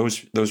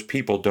 those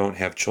people don't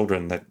have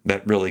children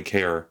that really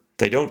care.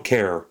 They don't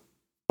care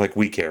like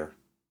we care,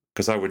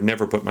 because I would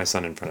never put my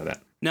son in front of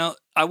that. Now,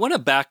 I want to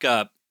back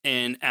up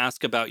and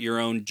ask about your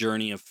own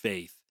journey of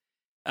faith.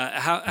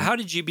 How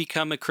did you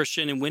become a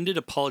Christian, and when did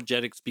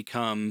apologetics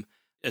become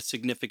a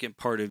significant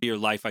part of your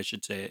life, I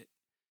should say?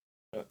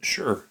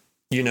 Sure.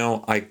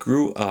 I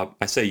grew up,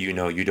 I say you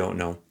don't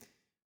know.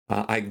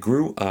 I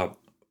grew up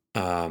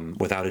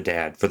without a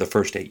dad for the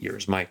first 8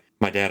 years. My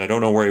dad, I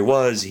don't know where he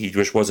was. He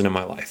just wasn't in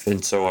my life.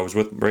 And so I was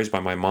raised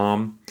by my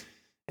mom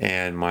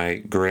and my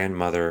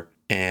grandmother,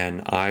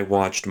 and I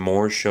watched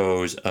more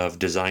shows of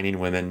Designing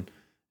Women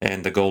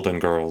and The Golden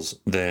Girls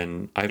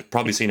than I've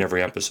probably seen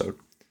every episode.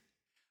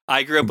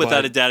 I grew up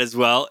without a dad as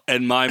well,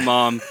 and my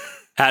mom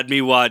had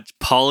me watch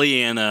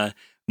Pollyanna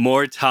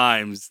more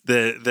times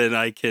than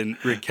I can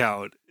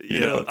recount.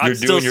 You're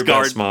doing your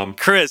best, Mom.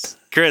 Chris,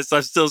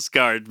 I'm still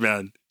scarred,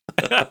 man.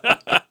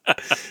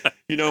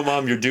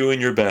 Mom, you're doing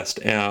your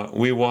best.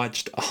 We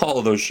watched all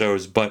of those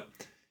shows, but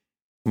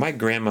my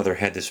grandmother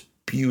had this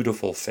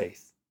beautiful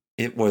faith.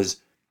 It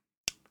was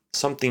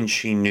something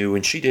she knew,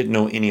 and she didn't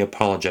know any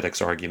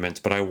apologetics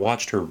arguments, but I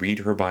watched her read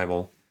her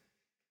Bible.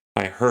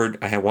 I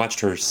had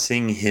watched her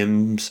sing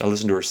hymns. I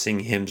listened to her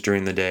sing hymns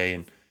during the day,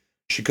 and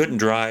she couldn't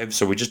drive,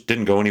 so we just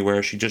didn't go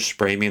anywhere. She just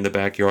sprayed me in the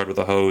backyard with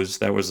a hose.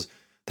 That was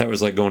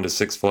like going to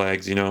Six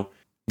Flags,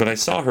 But I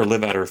saw her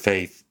live out her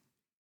faith,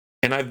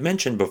 And I've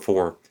mentioned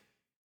before,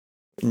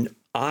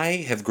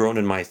 I have grown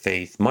in my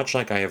faith, much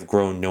like I have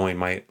grown knowing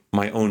my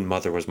own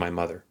mother was my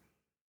mother.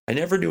 I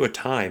never knew a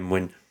time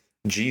when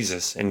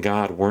Jesus and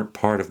God weren't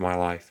part of my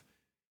life,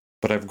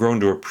 but I've grown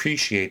to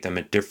appreciate them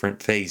at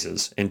different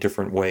phases in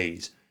different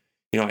ways.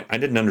 I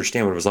didn't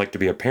understand what it was like to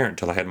be a parent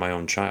till I had my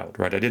own child,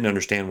 right? I didn't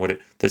understand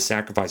the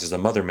sacrifices a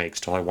mother makes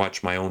till I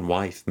watched my own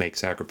wife make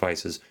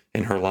sacrifices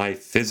in her life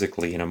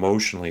physically and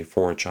emotionally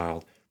for a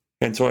child.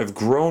 And so I've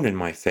grown in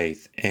my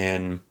faith,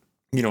 and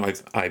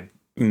I've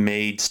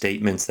made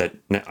statements that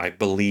I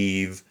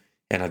believe,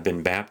 and I've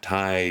been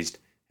baptized,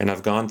 and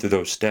I've gone through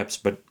those steps.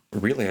 But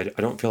really,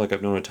 I don't feel like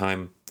I've known a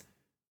time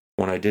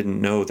when I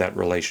didn't know that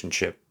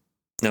relationship.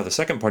 Now, the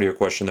second part of your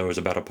question, though, is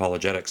about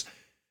apologetics.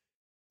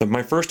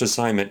 My first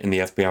assignment in the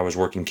FBI was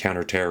working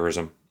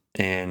counterterrorism.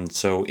 And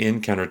so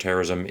in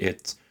counterterrorism,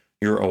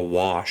 you're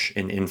awash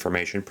in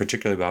information,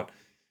 particularly about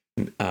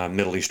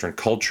Middle Eastern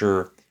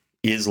culture,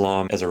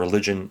 Islam as a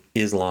religion,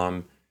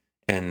 Islam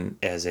and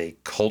as a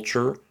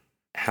culture.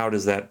 How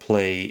does that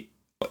play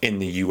in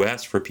the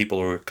U.S. for people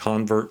who are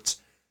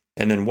converts?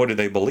 And then what do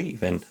they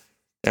believe? And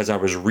as I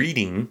was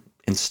reading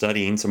and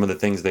studying some of the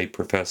things they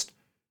profess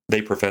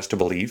to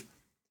believe,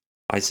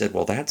 I said,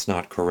 well, that's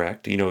not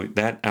correct.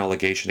 That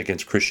allegation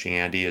against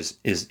Christianity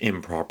is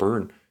improper.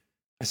 And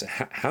I said,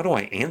 how do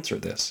I answer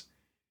this?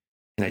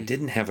 And I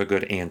didn't have a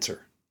good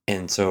answer.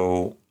 And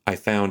so I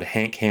found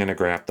Hank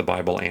Hanegraaff, the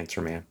Bible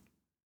Answer Man.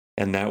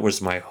 And that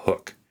was my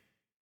hook.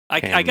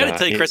 I got to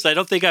tell you, Chris, I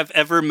don't think I've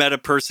ever met a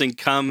person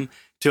come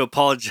to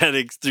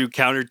apologetics through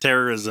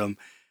counterterrorism.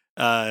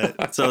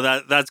 So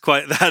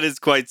that is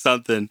quite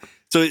something.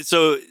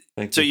 So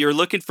you're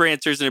looking for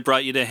answers, and it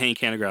brought you to Hank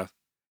Hanegraaff,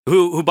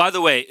 who, by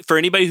the way, for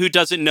anybody who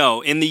doesn't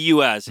know, in the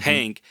U.S.,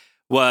 Hank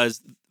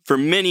was for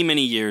many,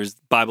 many years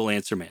Bible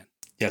Answer Man.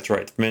 That's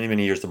right. For many,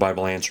 many years, the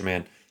Bible Answer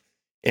Man.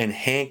 And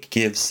Hank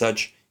gives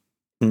such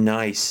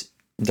nice,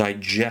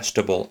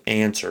 digestible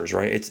answers,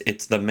 right?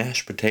 It's the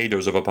mashed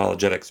potatoes of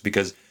apologetics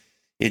because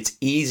it's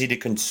easy to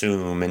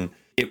consume, and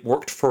it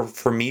worked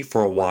for me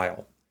for a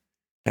while.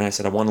 And I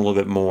said, I want a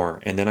little bit more.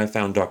 And then I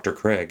found Dr.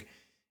 Craig.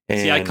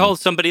 See, I call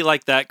somebody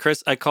like that,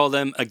 Chris, I call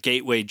them a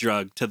gateway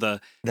drug to the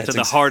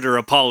harder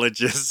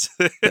apologists.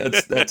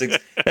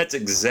 That's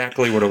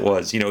exactly what it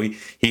was.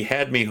 He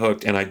had me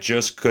hooked, and I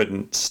just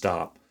couldn't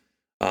stop.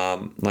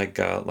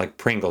 Like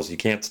Pringles, you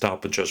can't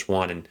stop with just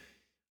one. And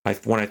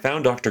when I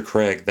found Dr.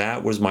 Craig,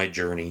 that was my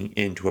journey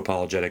into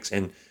apologetics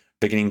and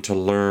beginning to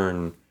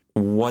learn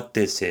what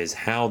this is,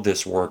 how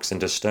this works, and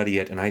to study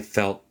it. And I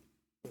felt,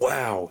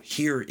 wow,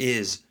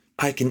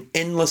 I can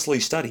endlessly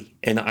study,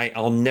 and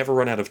I'll never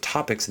run out of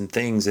topics and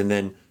things. And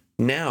then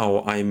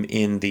now I'm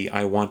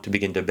I want to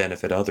begin to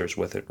benefit others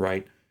with it,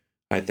 right?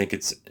 I think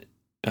it's,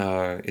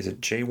 is it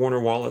J. Warner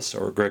Wallace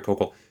or Greg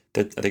Koukl?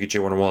 I think it's J.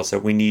 Warner Wallace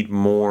that we need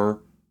more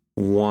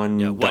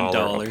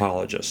 $1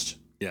 apologists.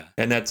 Yeah.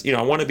 And that's,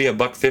 I want to be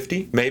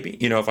 $1.50, maybe,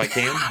 if I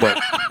can,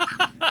 but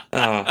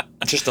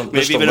just a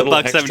even little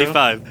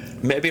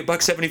 $1.75. Maybe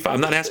 $1.75. I'm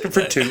not asking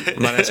for two.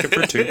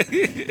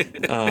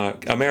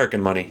 American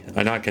money,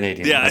 not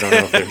Canadian. Yeah. I don't know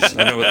if there's.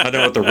 I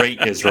know what the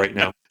rate is right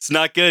now. It's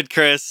not good,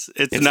 Chris.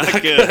 It's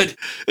not good.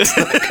 It's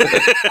not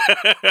good.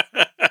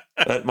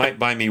 That might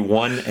buy me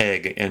one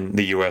egg in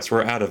the U.S.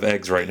 We're out of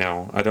eggs right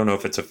now. I don't know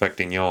if it's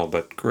affecting y'all,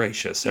 but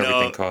gracious,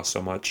 everything costs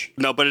so much.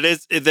 No, but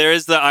there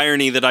is the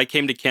irony that I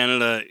came to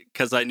Canada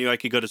because I knew I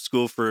could go to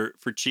school for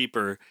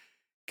cheaper.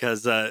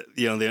 Because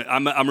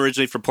I'm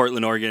originally from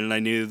Portland, Oregon, and I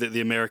knew that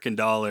the American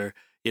dollar,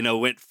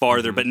 went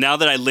farther. Mm-hmm. But now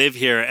that I live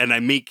here and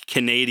I meet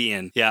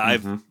Canadian,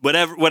 I've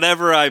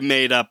whatever I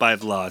made up,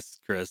 I've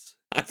lost, Chris.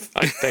 I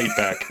paid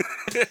back.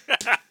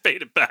 I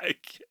paid it back.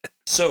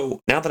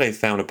 So now that I've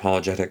found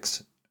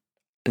apologetics,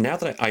 now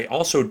that I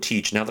also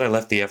teach, now that I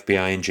left the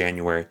FBI in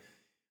January,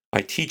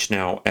 I teach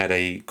now at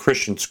a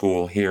Christian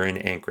school here in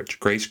Anchorage,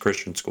 Grace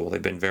Christian School.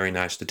 They've been very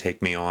nice to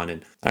take me on.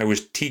 And I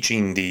was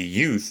teaching the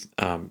youth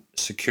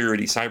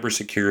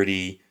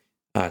cybersecurity,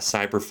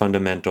 cyber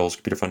fundamentals,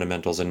 computer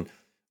fundamentals. And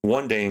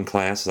one day in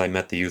class, as I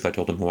met the youth, I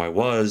told them who I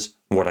was,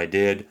 what I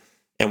did.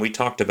 And we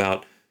talked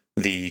about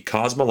the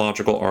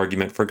cosmological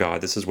argument for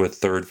God. This is with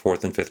 3rd,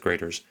 4th, and 5th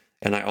graders.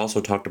 And I also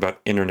talked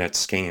about internet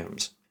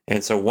scams.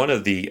 And so one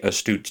of the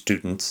astute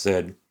students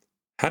said,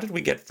 how did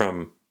we get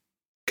from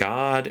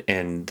God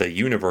and the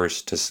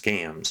universe to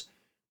scams?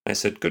 I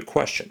said, good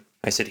question.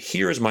 I said,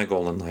 here is my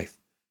goal in life,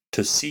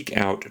 to seek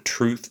out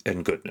truth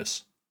and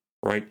goodness,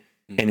 right?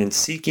 Mm-hmm. And in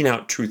seeking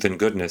out truth and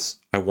goodness,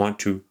 I want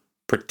to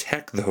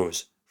protect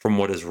those from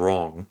what is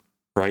wrong,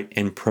 right?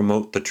 And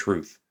promote the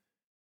truth.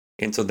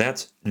 And so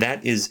that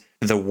is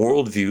the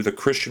worldview, the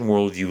Christian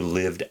worldview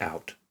lived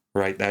out,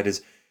 right? That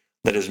is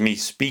me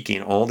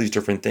speaking all these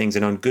different things.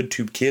 And on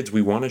GoodTube Kids,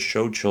 we want to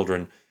show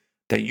children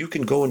that you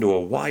can go into a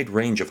wide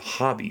range of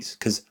hobbies,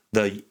 because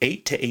the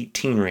 8 to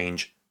 18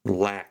 range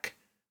lack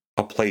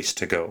a place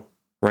to go,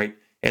 right?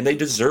 And they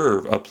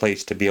deserve a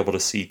place to be able to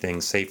see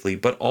things safely,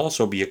 but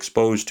also be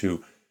exposed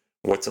to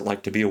what's it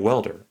like to be a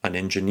welder, an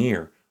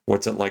engineer,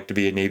 what's it like to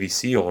be a Navy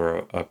SEAL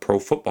or a pro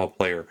football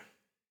player,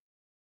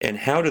 and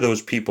how do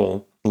those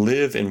people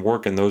live and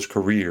work in those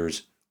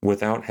careers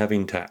without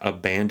having to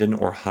abandon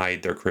or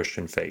hide their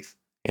Christian faith.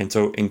 And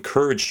so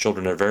encourage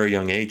children at a very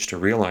young age to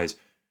realize,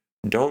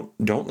 don't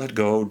let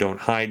go,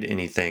 don't hide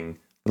anything,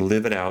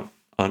 live it out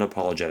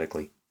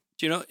unapologetically.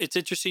 Do you know, it's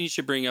interesting you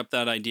should bring up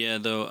that idea,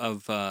 though,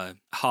 of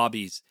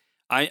hobbies.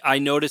 I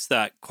noticed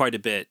that quite a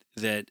bit,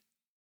 that,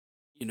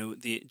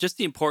 the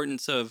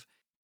importance of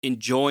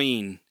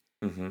enjoying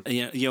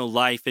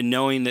life, and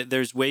knowing that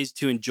there's ways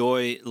to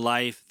enjoy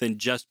life than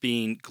just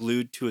being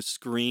glued to a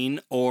screen,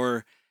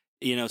 or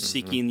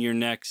seeking your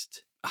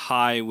next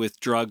high with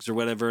drugs or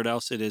whatever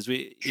else it is.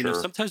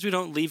 Sometimes we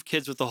don't leave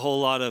kids with a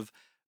whole lot of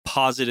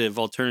positive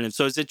alternatives.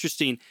 So it's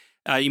interesting.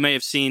 You may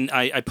have seen,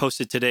 I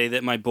posted today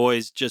that my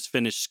boys just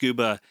finished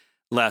scuba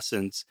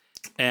lessons,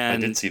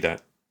 and I did see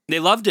that. They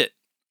loved it.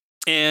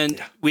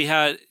 And we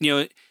had,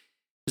 it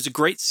was a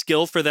great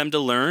skill for them to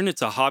learn.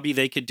 It's a hobby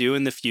they could do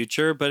in the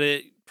future, but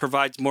it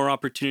provides more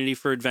opportunity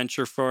for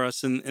adventure for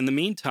us in the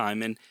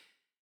meantime. And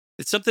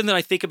it's something that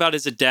I think about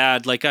as a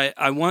dad. Like,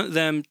 I want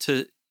them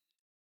to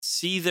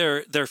see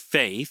their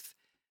faith,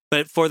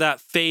 but for that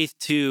faith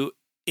to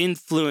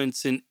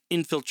influence and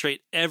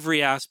infiltrate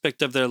every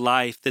aspect of their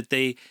life, that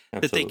they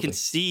can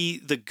see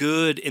the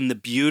good and the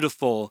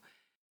beautiful,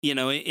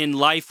 in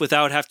life,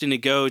 without having to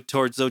go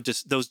towards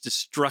those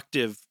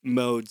destructive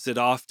modes that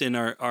often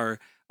are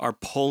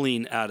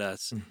pulling at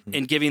us,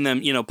 and giving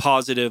them,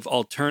 positive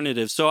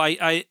alternatives. So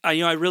I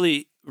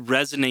really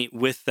resonate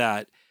with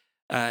that,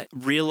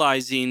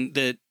 realizing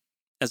that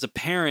as a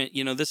parent,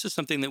 this is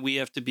something that we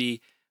have to be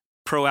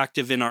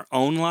proactive in our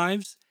own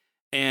lives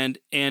and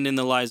in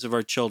the lives of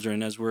our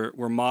children, as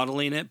we're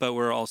modeling it, but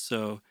we're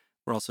also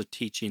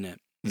teaching it.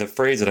 The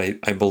phrase that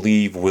I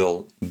believe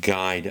will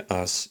guide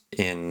us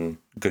in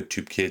Good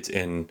Tube Kids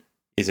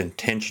is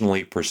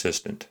intentionally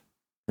persistent,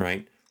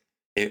 right?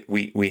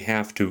 We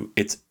have to.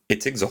 It's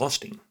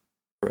exhausting,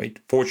 right?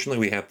 Fortunately,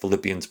 we have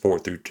Philippians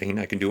 4:13.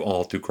 I can do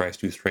all through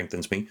Christ who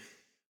strengthens me.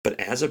 But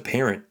as a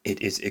parent,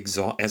 it is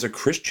as a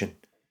Christian,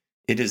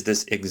 it is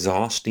this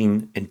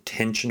exhausting,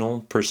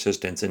 intentional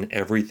persistence in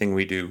everything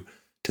we do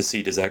to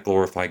see, does that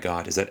glorify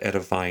God? Is that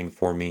edifying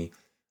for me?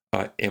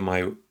 Am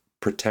I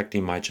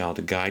protecting my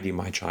child, guiding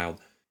my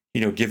child,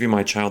 giving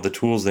my child the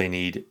tools they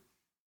need?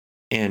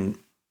 And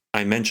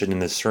I mentioned in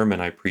this sermon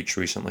I preached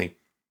recently,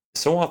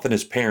 so often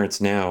as parents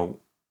now,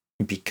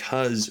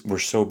 because we're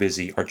so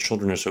busy, our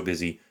children are so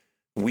busy,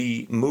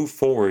 we move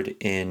forward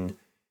in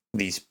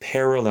these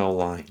parallel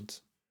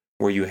lines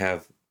where you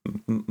have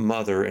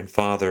mother and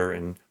father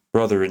and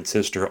brother and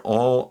sister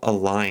all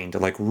aligned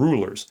like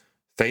rulers,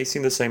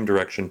 facing the same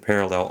direction,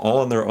 parallel, all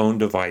on their own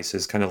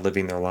devices, kind of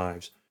living their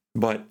lives.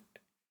 But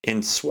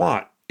in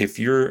SWAT,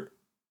 and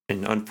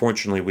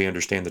unfortunately we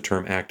understand the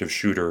term active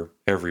shooter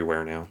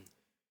everywhere now.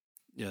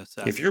 Yes.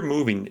 If you're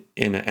moving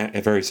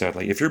very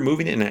sadly, if you're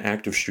moving in an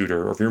active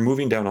shooter, or if you're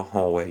moving down a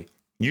hallway,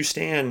 you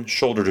stand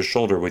shoulder to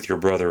shoulder with your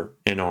brother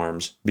in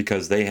arms,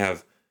 because they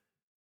have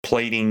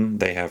plating,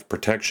 they have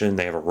protection,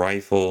 they have a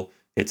rifle,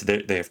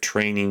 they have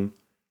training.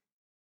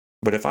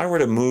 But if I were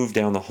to move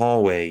down the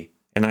hallway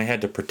and I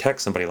had to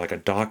protect somebody like a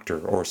doctor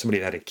or somebody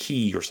that had a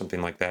key or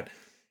something like that,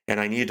 and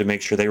I needed to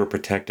make sure they were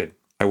protected,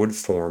 I would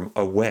form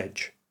a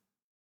wedge.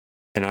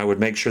 And I would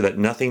make sure that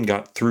nothing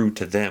got through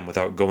to them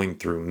without going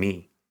through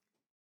me.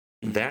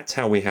 That's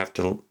how we have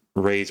to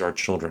raise our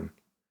children.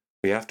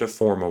 We have to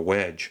form a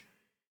wedge,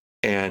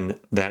 and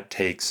that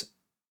takes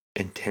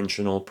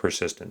intentional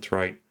persistence,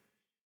 right?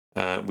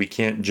 We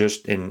can't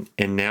just, and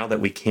now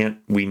that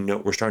we know,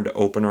 we're starting to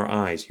open our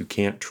eyes. You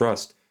can't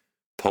trust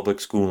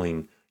public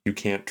schooling. You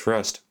can't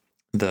trust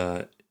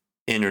the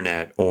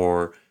internet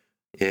or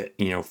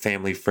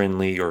family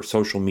friendly or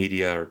social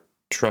media or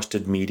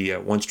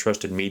once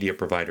trusted media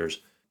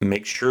providers.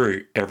 Make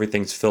sure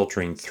everything's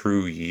filtering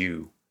through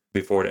you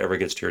before it ever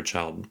gets to your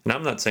child. And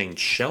I'm not saying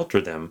shelter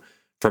them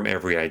from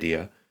every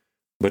idea,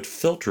 but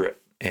filter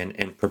it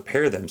and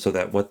prepare them so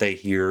that what they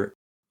hear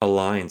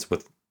aligns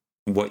with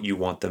what you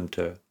want them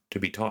to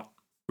be taught.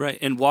 Right.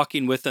 And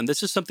walking with them.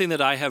 This is something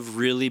that I have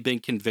really been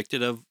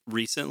convicted of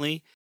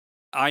recently.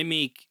 I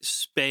make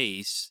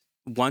space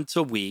once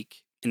a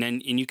week,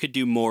 and you could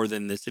do more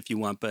than this if you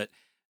want, but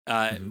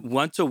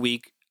once a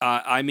week,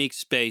 I make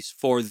space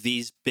for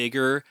these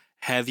bigger,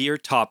 heavier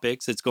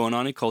topics that's going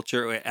on in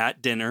culture.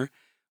 At dinner,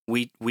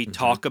 we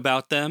talk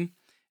about them,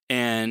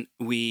 and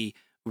we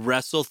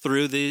wrestle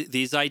through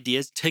these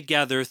ideas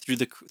together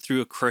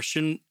through a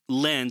Christian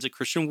lens, a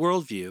Christian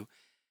worldview.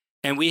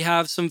 And we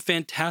have some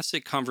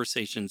fantastic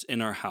conversations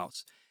in our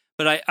house.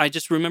 But I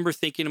just remember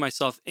thinking to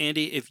myself,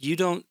 Andy, if you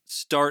don't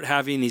start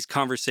having these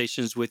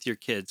conversations with your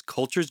kids,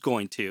 culture's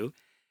going to,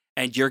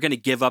 and you're going to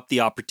give up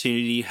the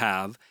opportunity you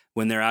have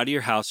when they're out of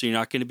your house, so you're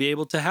not going to be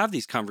able to have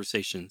these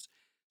conversations.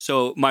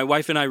 So my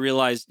wife and I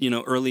realized,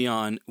 early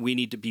on, we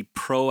need to be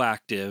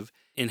proactive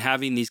in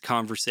having these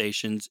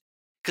conversations.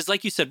 Because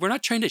like you said, we're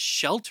not trying to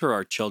shelter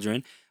our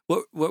children.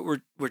 What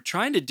we're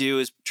trying to do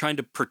is trying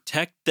to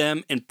protect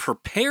them and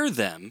prepare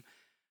them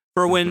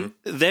for when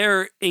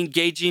they're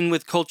engaging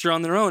with culture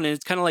on their own. And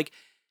it's kind of like,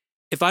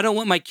 if I don't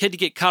want my kid to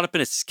get caught up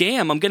in a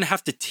scam, I'm going to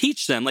have to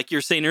teach them, like you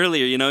were saying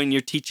earlier, and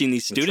you're teaching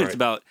these students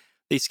about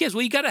these scams.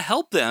 Well, you got to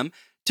help them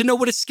to know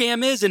what a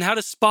scam is and how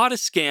to spot a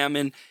scam,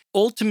 and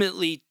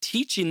ultimately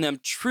teaching them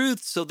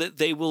truth so that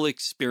they will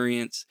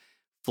experience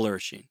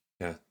flourishing.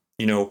 Yeah.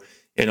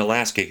 In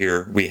Alaska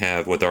here, we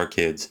have with our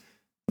kids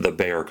the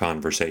bear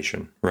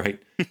conversation,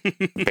 right?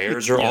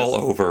 Bears are all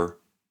over.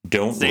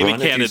 Don't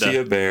run if you see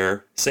a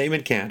bear. Same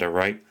in Canada,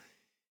 right?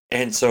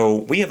 And so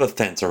we have a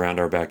fence around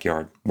our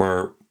backyard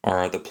where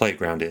the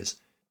playground is.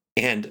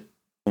 And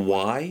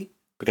why?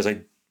 Because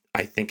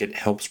I think it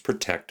helps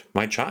protect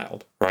my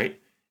child, right?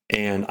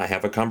 And I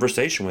have a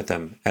conversation with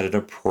them at an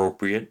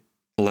appropriate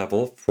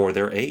level for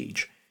their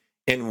age.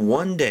 And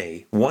one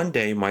day,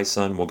 my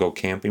son will go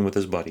camping with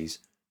his buddies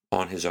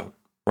on his own,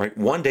 right?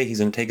 One day he's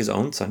going to take his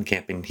own son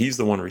camping. He's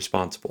the one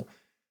responsible.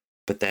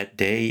 But that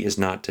day is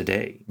not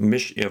today.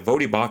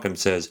 Voddie Baucham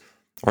says,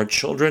 our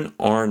children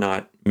are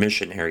not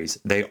missionaries.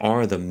 They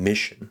are the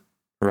mission,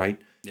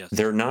 right? Yes.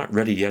 They're not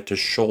ready yet to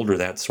shoulder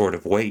that sort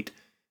of weight.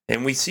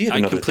 And we see it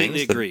in other things. I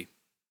completely agree.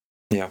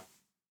 Yeah.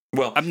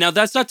 Well, now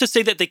that's not to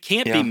say that they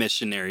can't be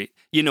missionary,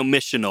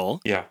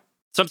 missional. Yeah.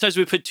 Sometimes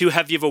we put too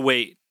heavy of a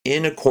weight.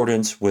 In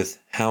accordance with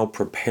how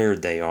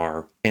prepared they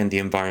are and the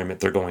environment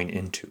they're going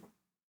into.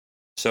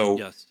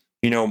 So,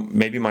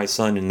 maybe my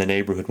son in the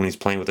neighborhood, when he's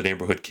playing with the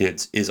neighborhood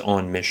kids, is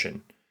on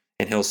mission.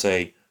 And he'll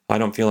say, I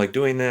don't feel like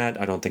doing that.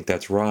 I don't think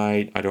that's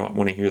right. I don't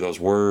want to hear those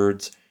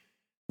words.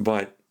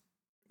 But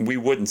we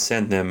wouldn't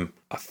send them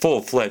a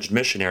full-fledged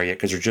missionary yet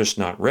because they're just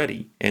not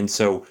ready. And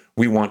so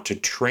we want to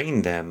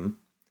train them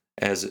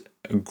as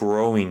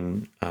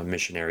growing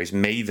missionaries.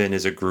 Maven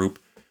is a group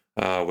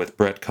with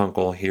Brett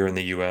Kunkel here in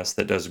the U.S.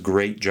 that does a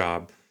great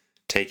job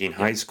taking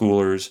high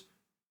schoolers,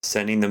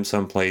 sending them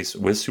someplace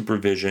with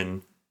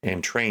supervision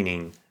and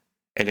training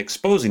and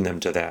exposing them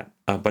to that,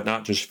 but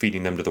not just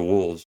feeding them to the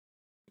wolves.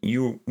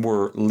 You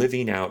were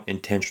living out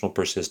intentional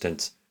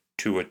persistence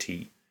to a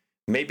T.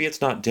 Maybe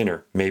it's not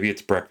dinner. Maybe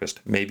it's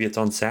breakfast. Maybe it's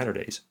on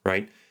Saturdays,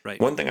 right? Right.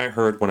 One thing I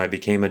heard when I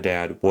became a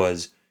dad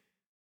was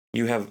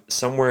you have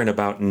somewhere in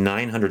about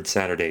 900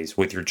 Saturdays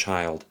with your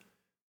child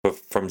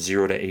from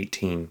 0 to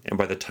 18. And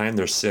by the time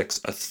they're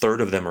 6, a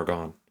third of them are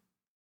gone.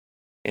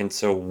 And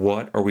so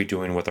what are we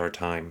doing with our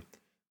time?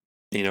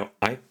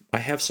 I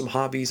have some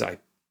hobbies.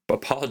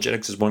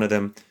 Apologetics is one of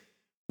them.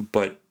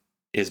 But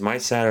is my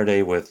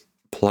Saturday with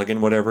plug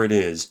in whatever it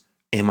is,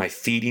 am I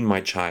feeding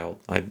my child?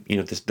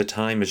 The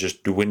time is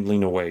just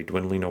dwindling away.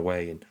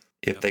 And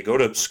if they go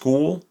to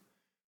school,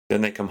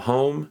 then they come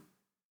home,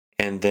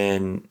 and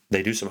then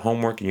they do some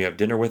homework, and you have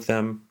dinner with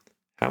them.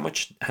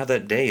 How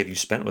that day have you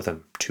spent with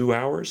them? 2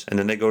 hours? And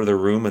then they go to their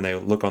room and they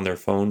look on their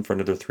phone for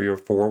another 3 or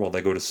 4 while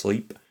they go to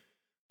sleep,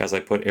 as I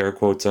put air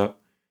quotes up,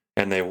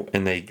 and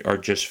they are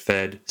just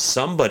fed.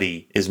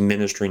 Somebody is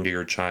ministering to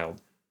your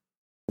child.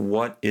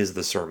 What is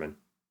the sermon?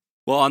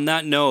 Well, on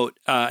that note,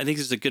 I think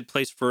this is a good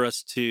place for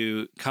us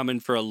to come in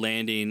for a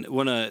landing. I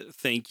want to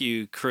thank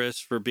you, Chris,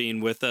 for being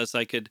with us.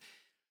 I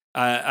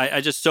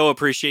just so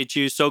appreciate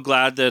you. So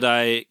glad that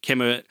I came,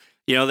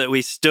 that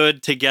we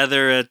stood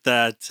together at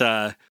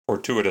that.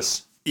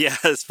 Fortuitous.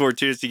 Yes,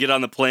 fortuitous to get on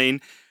the plane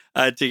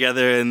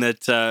together, and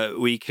that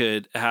we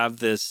could have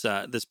this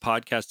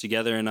podcast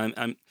together. And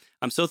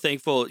I'm so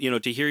thankful,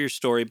 to hear your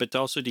story, but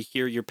also to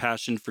hear your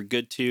passion for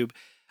GoodTube.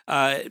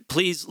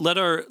 Please let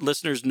our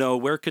listeners know,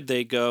 where could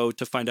they go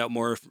to find out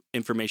more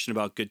information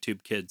about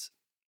GoodTube Kids?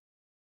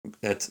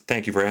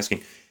 Thank you for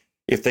asking.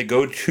 If they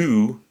go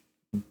to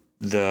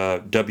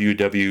the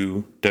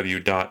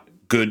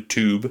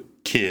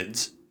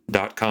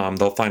www.goodtubekids.com,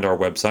 they'll find our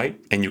website,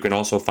 and you can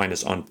also find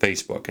us on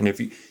Facebook. And if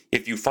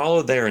you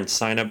follow there and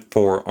sign up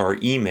for our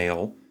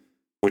email,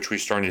 which we're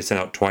starting to send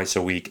out twice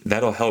a week,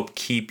 that'll help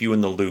keep you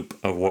in the loop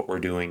of what we're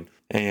doing.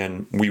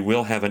 And we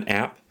will have an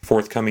app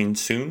forthcoming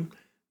soon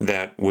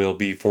that will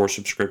be for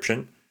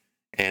subscription,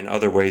 and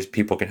other ways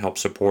people can help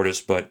support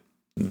us. But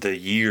the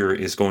year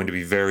is going to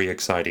be very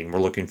exciting. We're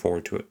looking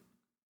forward to it.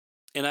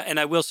 And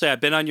I will say, I've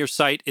been on your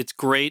site. It's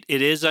great.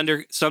 It is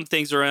some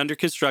things are under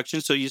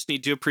construction, so you just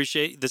need to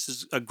appreciate this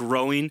is a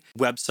growing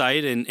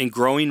website and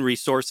growing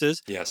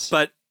resources. Yes.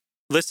 But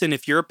listen,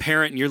 if you're a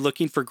parent and you're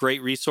looking for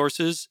great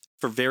resources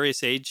for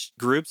various age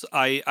groups,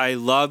 I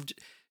loved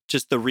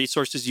just the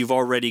resources you've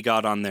already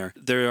got on there.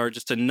 There are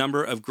just a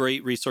number of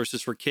great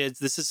resources for kids.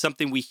 This is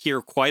something we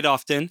hear quite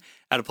often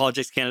at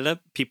Apologetics Canada.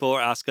 People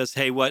ask us,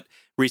 hey, what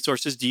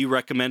resources do you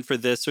recommend for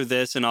this or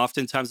this? And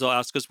oftentimes they'll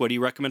ask us, what do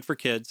you recommend for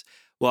kids?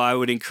 Well, I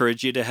would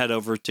encourage you to head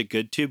over to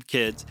GoodTube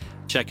Kids,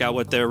 check out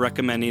what they're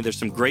recommending. There's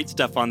some great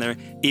stuff on there,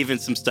 even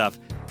some stuff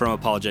from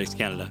Apologetics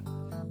Canada.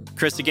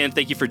 Chris, again,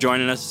 thank you for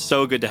joining us.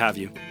 So good to have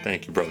you.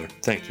 Thank you, brother.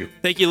 Thank you.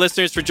 Thank you,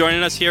 listeners, for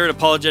joining us here at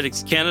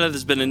Apologetics Canada. This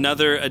has been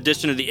another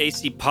edition of the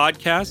AC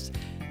Podcast.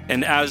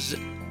 And as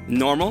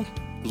normal,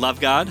 love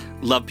God,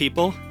 love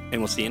people,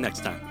 and we'll see you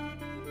next time.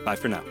 Bye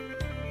for now.